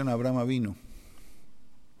 en relación a Abraham Avinu.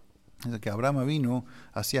 Es que Abraham Avinu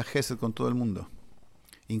hacía Gesed con todo el mundo.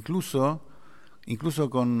 Incluso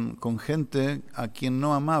con gente a quien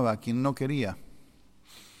no amaba, a quien no quería.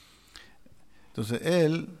 Entonces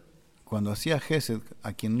él, cuando hacía Gesed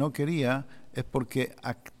a quien no quería, es porque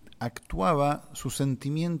actuaba su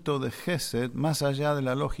sentimiento de Gesed más allá de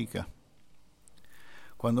la lógica.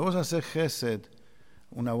 Cuando vos haces Gesed,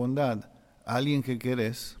 una bondad, a alguien que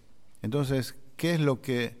querés, entonces, ¿qué es lo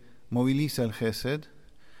que moviliza el Gesed?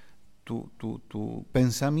 Tu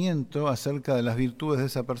pensamiento acerca de las virtudes de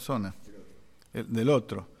esa persona, del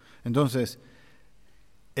otro. Entonces,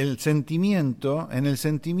 en el sentimiento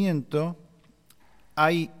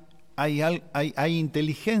hay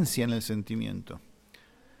inteligencia en el sentimiento.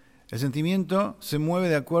 El sentimiento se mueve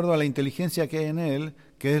de acuerdo a la inteligencia que hay en él,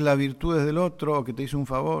 que es las virtudes del otro, o que te hizo un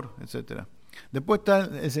favor, etc. Después está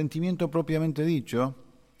el sentimiento propiamente dicho,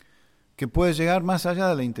 que puede llegar más allá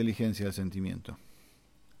de la inteligencia del sentimiento.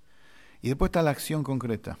 Y después está la acción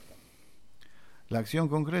concreta. La acción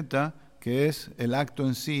concreta, que es el acto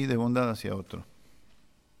en sí de bondad hacia otro.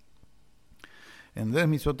 En Derech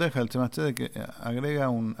Mitzvoteja, el Tzemach Tzedek agrega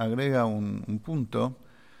un punto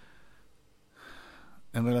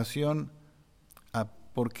en relación a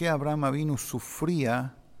por qué Abraham Avinu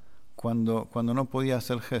sufría cuando no podía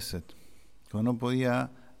hacer Gesed, cuando no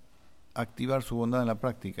podía activar su bondad en la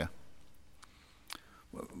práctica.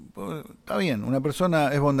 Está bien, una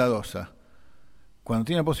persona es bondadosa. Cuando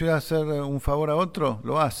tiene la posibilidad de hacer un favor a otro,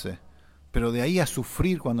 lo hace. Pero de ahí a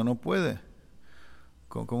sufrir cuando no puede,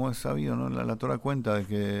 como es sabido, ¿no? La Torah cuenta de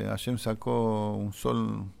que Hashem sacó un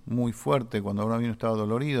sol muy fuerte cuando Abraham Avinu estaba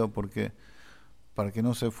dolorido, porque para que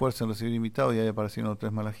no se esfuerce en recibir invitados, y ahí aparecieron los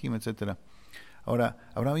tres malajim, etc. Ahora,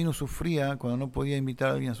 Abraham Avinu sufría cuando no podía invitar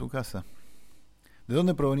a alguien a su casa. ¿De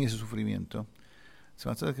dónde provenía ese sufrimiento? Se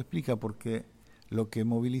me hace que explica porque lo que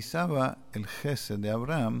movilizaba el Gesed de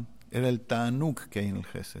Abraham era el ta'anuk que hay en el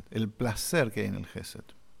Gesed, el placer que hay en el Gesed.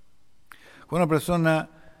 Cuando una persona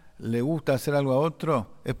le gusta hacer algo a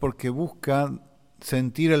otro, es porque busca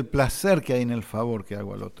sentir el placer que hay en el favor que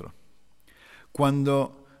hago al otro.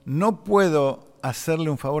 Cuando no puedo hacerle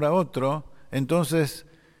un favor a otro, entonces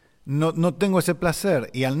no tengo ese placer,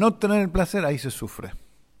 y al no tener el placer, ahí se sufre.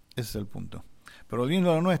 Ese es el punto. Pero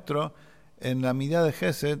volviendo a lo nuestro, en la midá de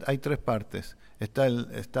Gesed hay tres partes. Está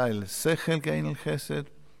el Sejel que hay en el Gesed,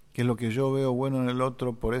 que es lo que yo veo bueno en el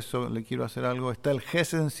otro, por eso le quiero hacer algo. Está el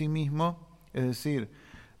Gesed en sí mismo, es decir,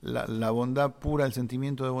 la bondad pura, el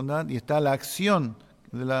sentimiento de bondad, y está la acción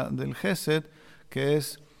del Gesed, que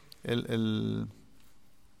es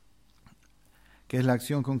que es la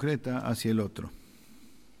acción concreta hacia el otro.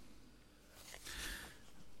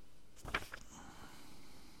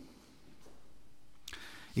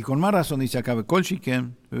 Y con más razón dice acá, Kol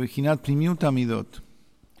Shiken, Bebejinat Primiut Amidot,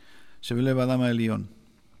 Shebelev Adam Elion.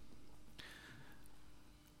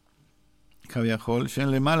 Javiahol, Shen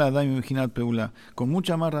Lemal Adam Bebejinat Peula. Con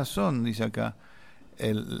mucha más razón, dice acá,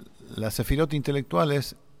 las sefirot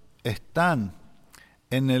intelectuales están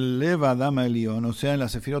en el Lev Adam Elion, o sea, en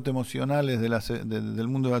las sefirot emocionales del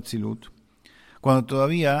mundo de Atzilut, cuando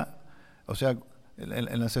todavía, o sea,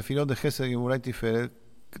 en las sefirot de Gesed, Geburah y Tiferet,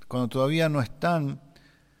 cuando todavía no están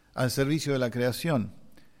al servicio de la creación,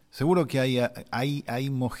 Seguro que hay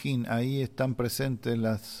mojín, ahí están presentes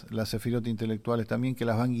las sefirot intelectuales también, que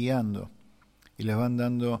las van guiando y les van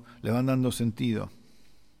dando sentido.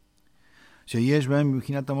 Sheyesh b'hem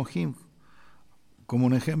b'chinat hamojim, como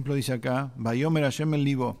un ejemplo dice acá, Vayomer Hashem el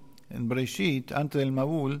libo, en Breshit, antes del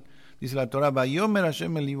Mabul, dice la Torah, Vayomer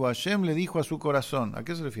Hashem el libo, Hashem le dijo a su corazón. ¿A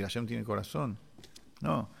qué se refiere? ¿Hashem tiene corazón?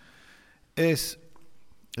 No, es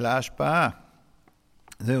la Ashpa'a.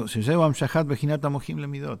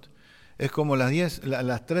 Es como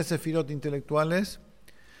las 3 sefirot intelectuales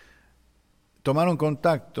tomaron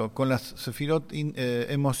contacto con las sefirot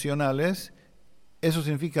emocionales. Eso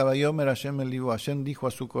significa Vayomer Hashem el libo, Hashem dijo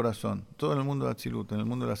a su corazón. Todo en el mundo de Atzilut, en el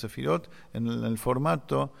mundo de la sefirot, en el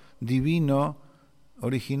formato divino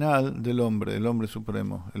original del hombre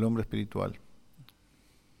supremo, el hombre espiritual.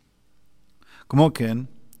 Como que,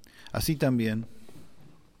 así también,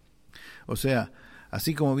 o sea,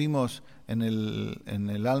 así como vimos en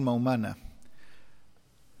el alma humana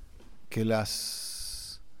que la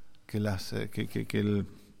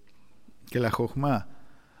Jochma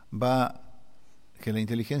va, que la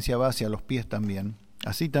inteligencia va hacia los pies también,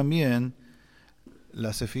 así también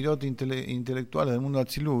las sefirot intelectuales del mundo de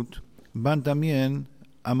Atzilut van también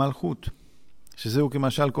a Malhut. Shezeu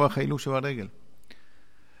kemashal koach hailu shebaregel.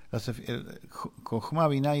 Jochma,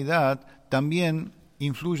 Binah y Dat también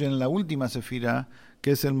influye en la última sefira,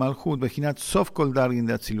 que es el Malhut, Bejinat Sof Kol Dargin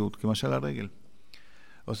de Atzilut, que Mashal Regel.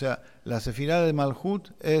 O sea, la sefira de Malhut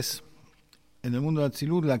es, en el mundo de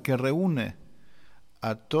Atzilut, la que reúne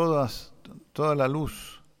a toda la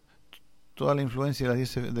luz, toda la influencia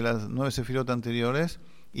de las 9 sefirot anteriores,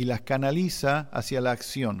 y las canaliza hacia la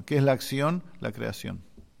acción. ¿Qué es la acción? La creación.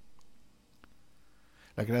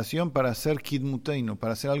 La creación para hacer Kidmuteinu,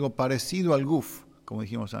 para hacer algo parecido al Guf, como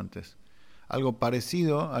dijimos antes. Algo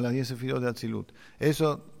parecido a las 10 sefirot de Atzilut.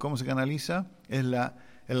 Eso, ¿cómo se canaliza? Es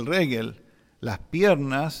el regel, las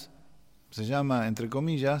piernas, se llama, entre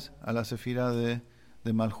comillas, a la sefira de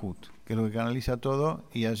Malhut, que es lo que canaliza todo,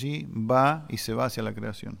 y allí va y se va hacia la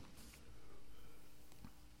creación.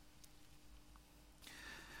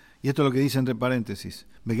 Y esto es lo que dice entre paréntesis.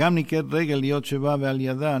 ¿Por qué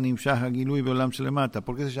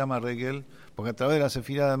se llama regel? Porque a través de la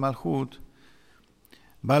sefira de Malhut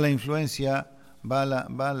va la influencia, va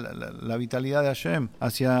la vitalidad de Hashem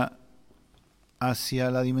hacia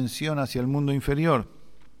la dimensión, hacia el mundo inferior.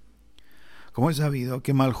 Como es sabido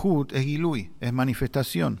que Malhut es Gilui, es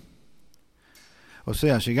manifestación. O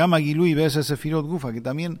sea, llegamos a Gilui y ves ese Sefirot Gufa, que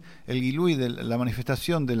también el Gilui de la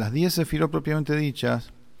manifestación de las 10 Sefirot propiamente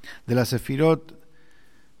dichas, de la Sefirot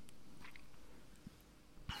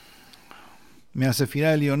Mea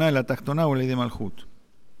Sefirá Elioná, la Tachtoná o la de Malhut.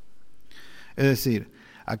 Es decir,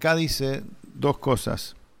 acá dice 2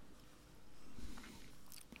 cosas.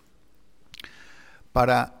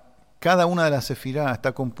 Para cada una de las sefirá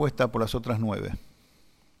está compuesta por las otras 9.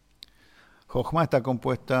 Jochma está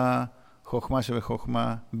compuesta, Jochma Shebe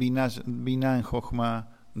Jochma, Binah en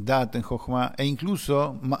Jochma, Dat en Jochma, e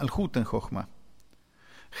incluso Malhut en Jochma.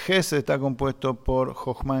 Gesed está compuesto por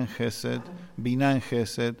Jochma en Gesed, Binah en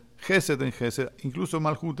Gesed, Gesed en Gesed, incluso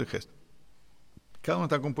Malhut en Gesed. Cada una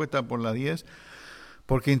está compuesta por las 10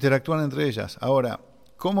 porque interactúan entre ellas. Ahora,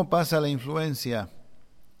 ¿cómo pasa la influencia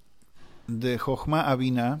de Jochma a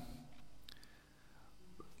Binah?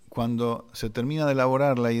 Cuando se termina de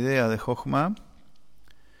elaborar la idea de Jochma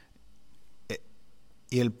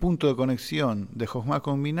y el punto de conexión de Jochma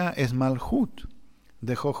con Binah es Malhut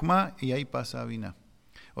de Jochma y ahí pasa a Binah.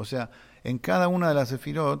 O sea, en cada una de las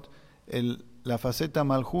sefirot, la faceta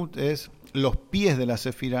Malhut es los pies de la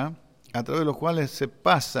sefirá, a través de los cuales se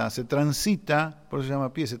pasa, se transita, por eso se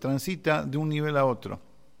llama pie, se transita de un nivel a otro.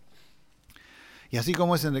 Y así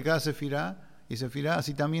como es entre cada sefirá y sefirá,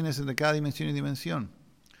 así también es entre cada dimensión y dimensión.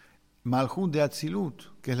 Malhut de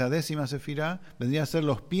Atzilut, que es la 10ª sefirá, vendría a ser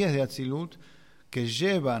los pies de Atzilut que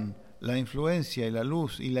llevan la influencia y la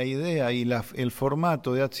luz y la idea y el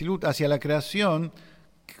formato de Atzilut hacia la creación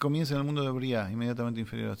que comienza en el mundo de Briah, inmediatamente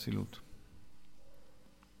inferior a Atzilut.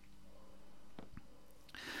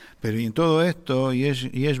 Pero y en todo esto,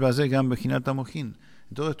 Yesh Bazeh Gam Bejinat Hamojin,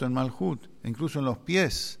 en todo esto en Malhut, incluso en los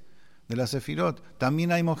pies de la Sefirot,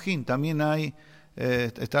 también hay Mojin, también hay,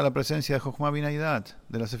 está la presencia de Jochma Binah y Dat,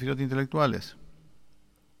 de las Sefirot intelectuales.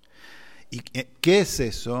 ¿Y qué es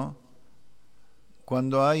eso?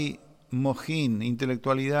 Cuando hay Mojin,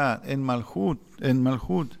 intelectualidad, en Malhut,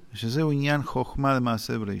 Shezeu Inyan Jochma de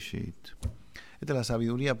Maaseh Breishit. Esta es la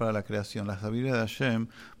sabiduría para la creación, la sabiduría de Hashem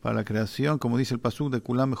para la creación, como dice el pasuk de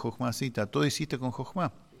Kulam Jochma Asita, todo hiciste con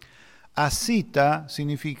Jochma. Asita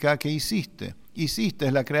significa que hiciste. Hiciste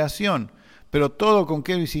es la creación, pero todo con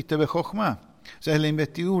qué lo hiciste Jochma. O sea, es la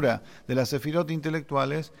investidura de las sefirot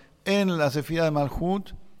intelectuales en la sefirá de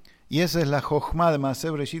Malhut, y esa es la Jochma de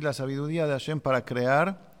Maaseh Bereshit, la sabiduría de Hashem para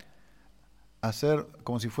crear, hacer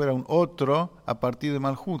como si fuera un otro a partir de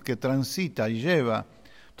Malhut, que transita y lleva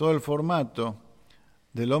todo el formato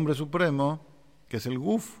del hombre supremo, que es el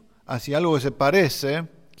Guf, hacia algo que se parece,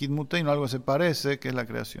 Kidmutein, algo que se parece, que es la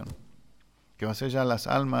creación, que va a ser ya las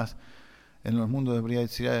almas en los mundos de Bria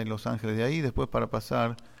Yetzirah y los ángeles de ahí, después para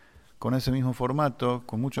pasar con ese mismo formato,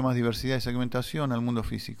 con mucho más diversidad y segmentación al mundo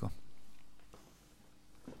físico.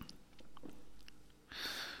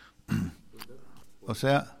 O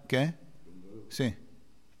sea, ¿qué? Sí.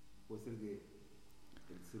 Puede ser que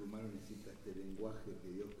el ser humano necesita este lenguaje que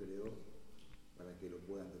Dios creó para que lo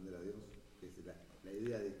pueda entender a Dios, que es la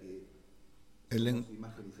idea de que somos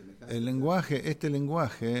imagen y semejanza. El lenguaje, este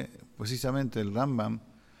lenguaje, precisamente el Rambam,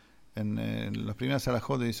 en las primeras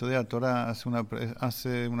alajot de Yesodei Torah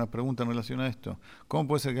hace una pregunta en relación a esto. ¿Cómo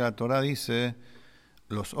puede ser que la Torah dice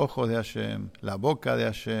los ojos de Hashem, la boca de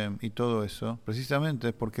Hashem y todo eso? Precisamente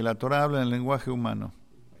es porque la Torah habla en el lenguaje humano.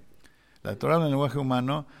 La Torah habla en el lenguaje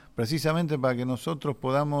humano precisamente para que nosotros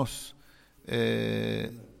podamos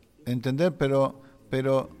entender,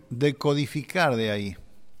 pero decodificar de ahí.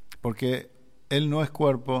 Porque Él no es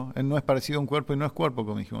cuerpo, Él no es parecido a un cuerpo y no es cuerpo,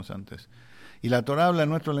 como dijimos antes. Y la Torah habla en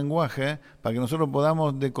nuestro lenguaje para que nosotros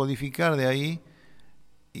podamos decodificar de ahí,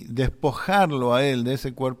 y despojarlo a Él de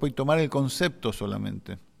ese cuerpo y tomar el concepto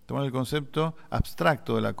solamente. Tomar el concepto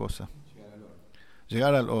abstracto de la cosa.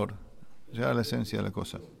 Llegar al or. Llegar a la esencia de la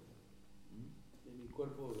cosa.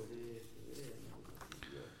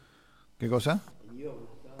 ¿Qué cosa?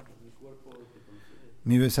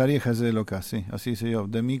 Mi besaría es de loca, sí, así dice yo.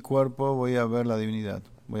 De mi cuerpo voy a ver la divinidad,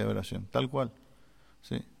 voy a ver a Hashem, tal cual.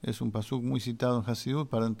 Sí, es un pasuk muy citado en Hasidut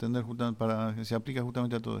para entender, para que se aplica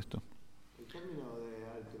justamente a todo esto. El término de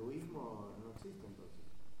altruismo no existe entonces.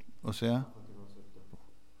 O sea,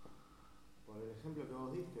 por el ejemplo que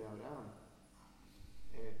vos diste, Abraham,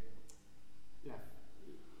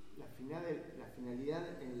 la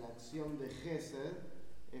finalidad en la acción de Gesed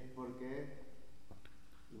es porque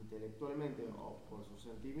intelectualmente o por su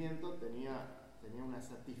sentimiento tenía una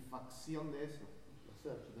satisfacción de eso,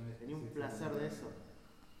 tenía un placer de eso.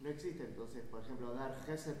 No existe entonces, por ejemplo, dar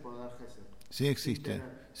Gesed por dar Gesed. Sí existe,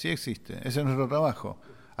 sí existe. Ese es nuestro trabajo.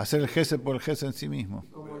 Hacer el Gesed por el Gesed en sí mismo.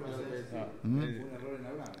 ¿Cómo lo haces? Un error en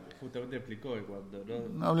Abraham. Justamente explicó que cuando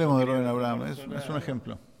no hablemos de error en Abraham, es un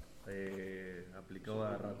ejemplo. Aplicó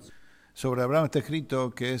a Ratz. Sobre Abraham está escrito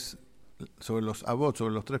que es, sobre los Avot,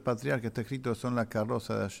 sobre los tres patriarcas, está escrito que son la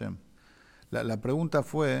carroza de Hashem. La pregunta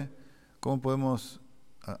fue, ¿cómo podemos,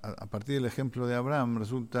 a partir del ejemplo de Abraham,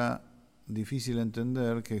 resulta difícil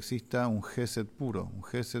entender que exista un Gesed puro, un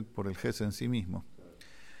Gesed por el Gesed en sí mismo?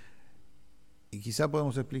 Y quizá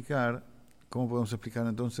podemos explicar, ¿cómo podemos explicar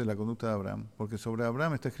entonces la conducta de Abraham? Porque sobre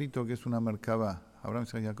Abraham está escrito que es una merkabá. Abraham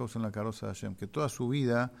y Jacob son la carroza de Hashem, que toda su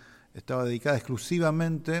vida estaba dedicada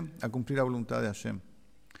exclusivamente a cumplir la voluntad de Hashem.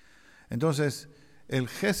 Entonces, el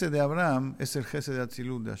Gesed de Abraham es el Gesed de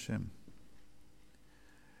Atzilut de Hashem.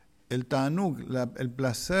 El Ta'anug, el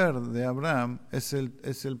placer de Abraham, es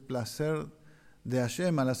el placer de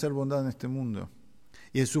Hashem al hacer bondad en este mundo.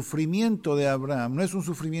 Y el sufrimiento de Abraham no es un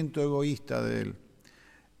sufrimiento egoísta de él.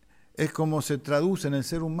 Es como se traduce en el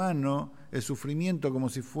ser humano el sufrimiento como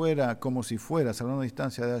si fuera, salvando la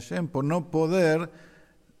distancia de Hashem, por no poder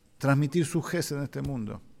transmitir su Gesed en este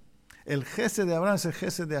mundo. El Gesed de Abraham es el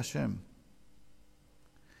Gesed de Hashem.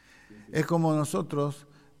 Es como nosotros,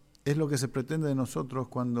 es lo que se pretende de nosotros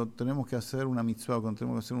cuando tenemos que hacer una mitzvah, cuando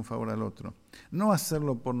tenemos que hacer un favor al otro. No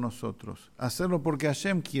hacerlo por nosotros, hacerlo porque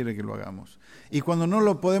Hashem quiere que lo hagamos. Y cuando no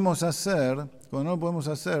lo podemos hacer,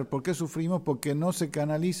 ¿por qué sufrimos? Porque no se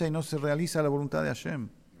canaliza y no se realiza la voluntad de Hashem.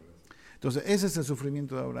 Entonces, ese es el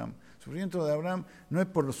sufrimiento de Abraham. El sufrimiento de Abraham no es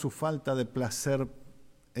por su falta de placer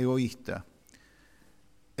egoísta.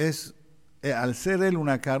 Es, al ser él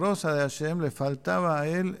una carroza de Hashem, le faltaba a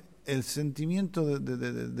él el sentimiento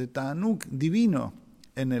de Ta'anuk divino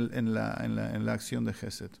en la acción de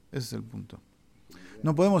Gesed. Ese es el punto.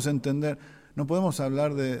 No podemos entender, no podemos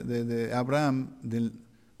hablar de Abraham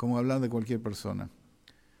como hablar de cualquier persona.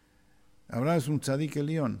 Abraham es un tzadik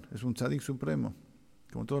elión, es un tzadik supremo,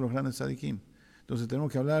 como todos los grandes tzadikim. Entonces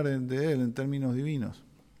tenemos que hablar de él en términos divinos.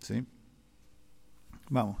 ¿Sí?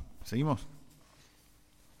 Vamos, ¿seguimos?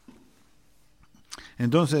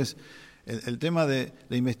 Entonces, el tema de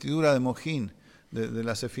la investidura de Mohin, de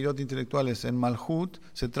las sefirot intelectuales en Malhut,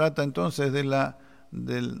 se trata entonces de la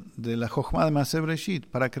Jochma de Maaseh Bereshit,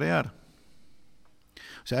 para crear.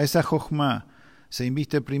 O sea, esa Jochma se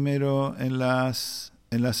inviste primero en las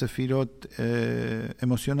en las sefirot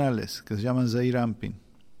emocionales, que se llaman Zeir Anpin.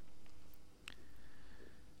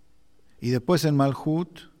 Y después en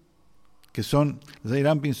Malhut, que son, Zeir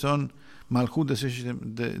Anpin son Malhut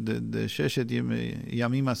de Sheshet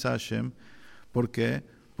Yamim Asa Hashem. ¿Por qué?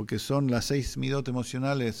 Porque son las 6 midot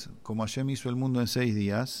emocionales, como Hashem hizo el mundo en 6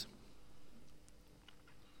 días.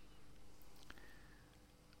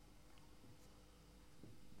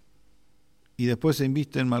 Y después se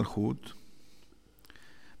inviste en Malhut.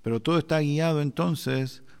 Pero todo está guiado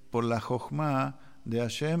entonces por la Jochma de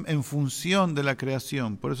Hashem en función de la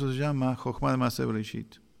creación. Por eso se llama Jochma de Maaseh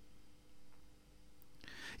Bereshit.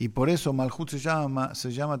 Y por eso Malhut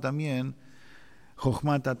se llama también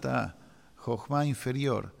Jochma Tata, Jochma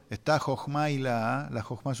inferior. Está Jochma y la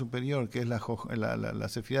Jochma superior, que es la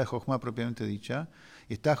sefirá de Jochma propiamente dicha.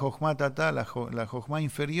 Y está Jochma Tata, la Jochma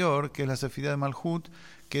inferior, que es la sefirá de Malhut,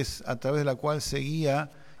 que es a través de la cual se guía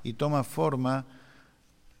y toma forma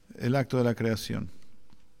el acto de la creación.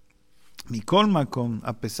 Mikol Makom,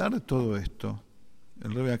 a pesar de todo esto,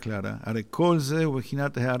 el Rebbe aclara,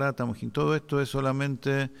 todo esto es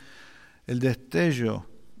solamente el destello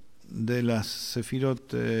de las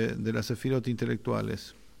sefirot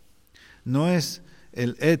intelectuales. No es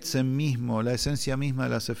el etzem mismo, la esencia misma de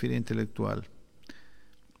la sefira intelectual.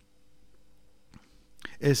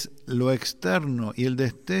 Es lo externo y el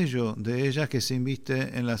destello de ellas que se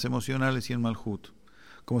inviste en las emocionales y en Malhut.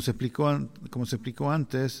 Como se explicó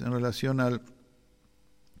antes en relación al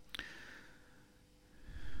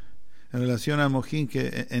Mojín,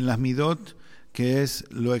 que en las midot, que es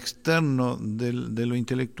lo externo de lo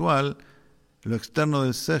intelectual, lo externo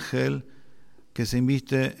del sejel, que se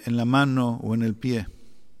inviste en la mano o en el pie,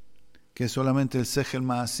 que es solamente el sejel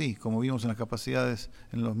ma'así, como vimos en las capacidades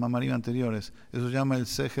en los mamarim anteriores. Eso se llama el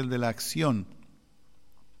sejel de la acción.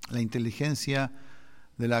 La inteligencia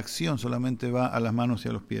de la acción solamente va a las manos y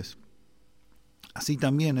a los pies. Así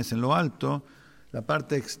también es en lo alto la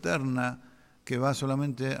parte externa que va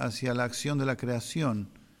solamente hacia la acción de la creación,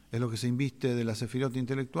 es lo que se inviste de las sefirot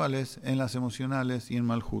intelectuales en las emocionales y en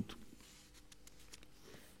Malhut.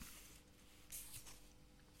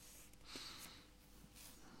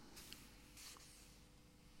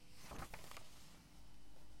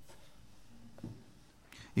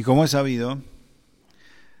 Y como es sabido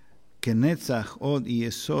que Netzach, Od y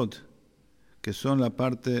Esod, que son la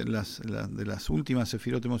parte de las últimas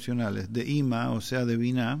sefirot emocionales, de Ima, o sea, de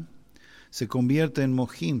Binah, se convierte en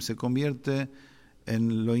Mohim, se convierte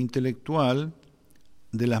en lo intelectual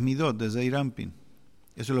de las midot, de Zeir Anpin.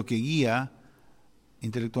 Eso es lo que guía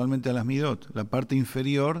intelectualmente a las midot, la parte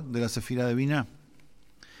inferior de la sefira de Binah.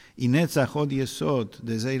 Y Netzach, Od y Esod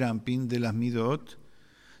de Zeir Anpin, de las midot,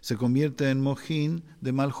 se convierte en Mohin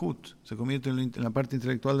de Malhut, se convierte en la parte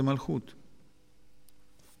intelectual de Malhut.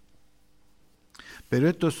 Pero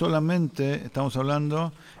esto es solamente, estamos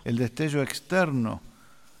hablando, el destello externo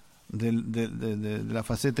de la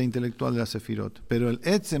faceta intelectual de la Sefirot. Pero el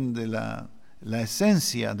etzem de la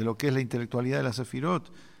esencia de lo que es la intelectualidad de la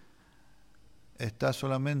Sefirot está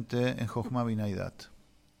solamente en Jochma Binaidat.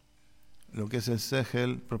 Lo que es el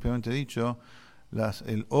Sejel, propiamente dicho,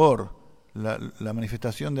 el Or, la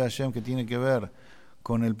manifestación de Hashem que tiene que ver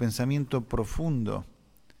con el pensamiento profundo,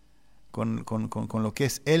 con lo que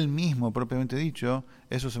es Él mismo, propiamente dicho,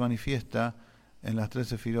 eso se manifiesta en las 3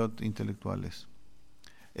 sefirot intelectuales.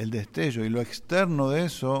 El destello y lo externo de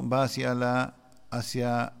eso va hacia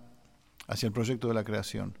el proyecto de la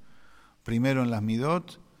creación. Primero en las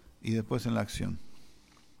midot y después en la acción.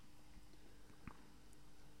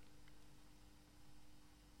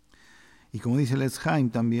 Y como dice el Etz Haim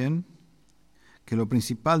también, que lo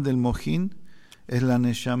principal del Mohin es la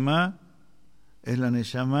Neshama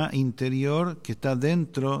interior que está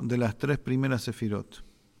dentro de las 3 primeras sefirot.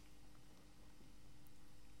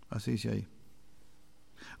 Así dice ahí.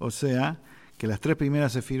 O sea, que las 3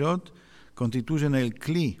 primeras sefirot constituyen el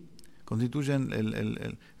kli, constituyen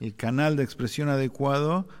el canal de expresión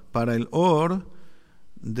adecuado para el or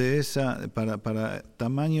de esa, para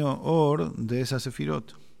tamaño or de esa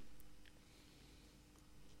sefirot.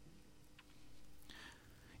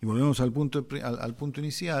 Y volvemos al punto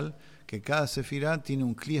inicial, que cada sefirá tiene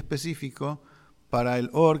un kli específico para el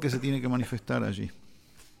or que se tiene que manifestar allí.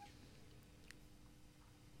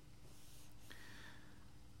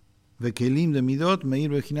 Vekelim de midot, meir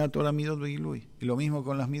vejinat ora midot vegilui. Y lo mismo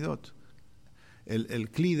con las midot. El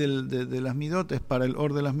kli de las midot es para el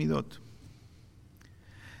or de las midot.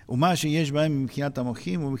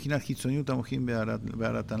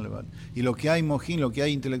 Y lo que hay mojín, lo que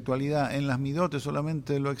hay intelectualidad en las midot es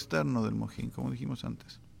solamente lo externo del mojín, como dijimos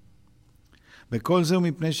antes.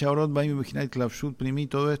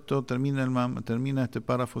 Todo esto termina este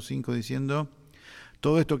párrafo 5 diciendo,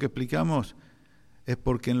 todo esto que explicamos es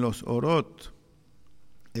porque en los orot,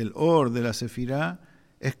 el or de la sefirá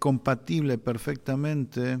es compatible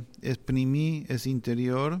perfectamente, es primí, es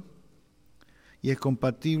interior, y es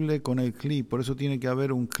compatible con el kli, por eso tiene que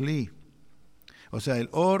haber un kli. O sea, el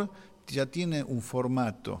or ya tiene un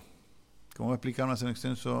formato, como voy a explicar más en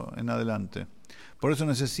extenso en adelante. Por eso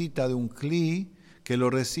necesita de un kli que lo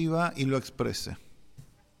reciba y lo exprese.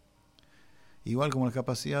 Igual como las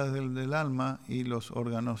capacidades del alma y los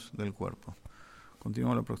órganos del cuerpo.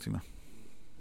 Continuamos la próxima.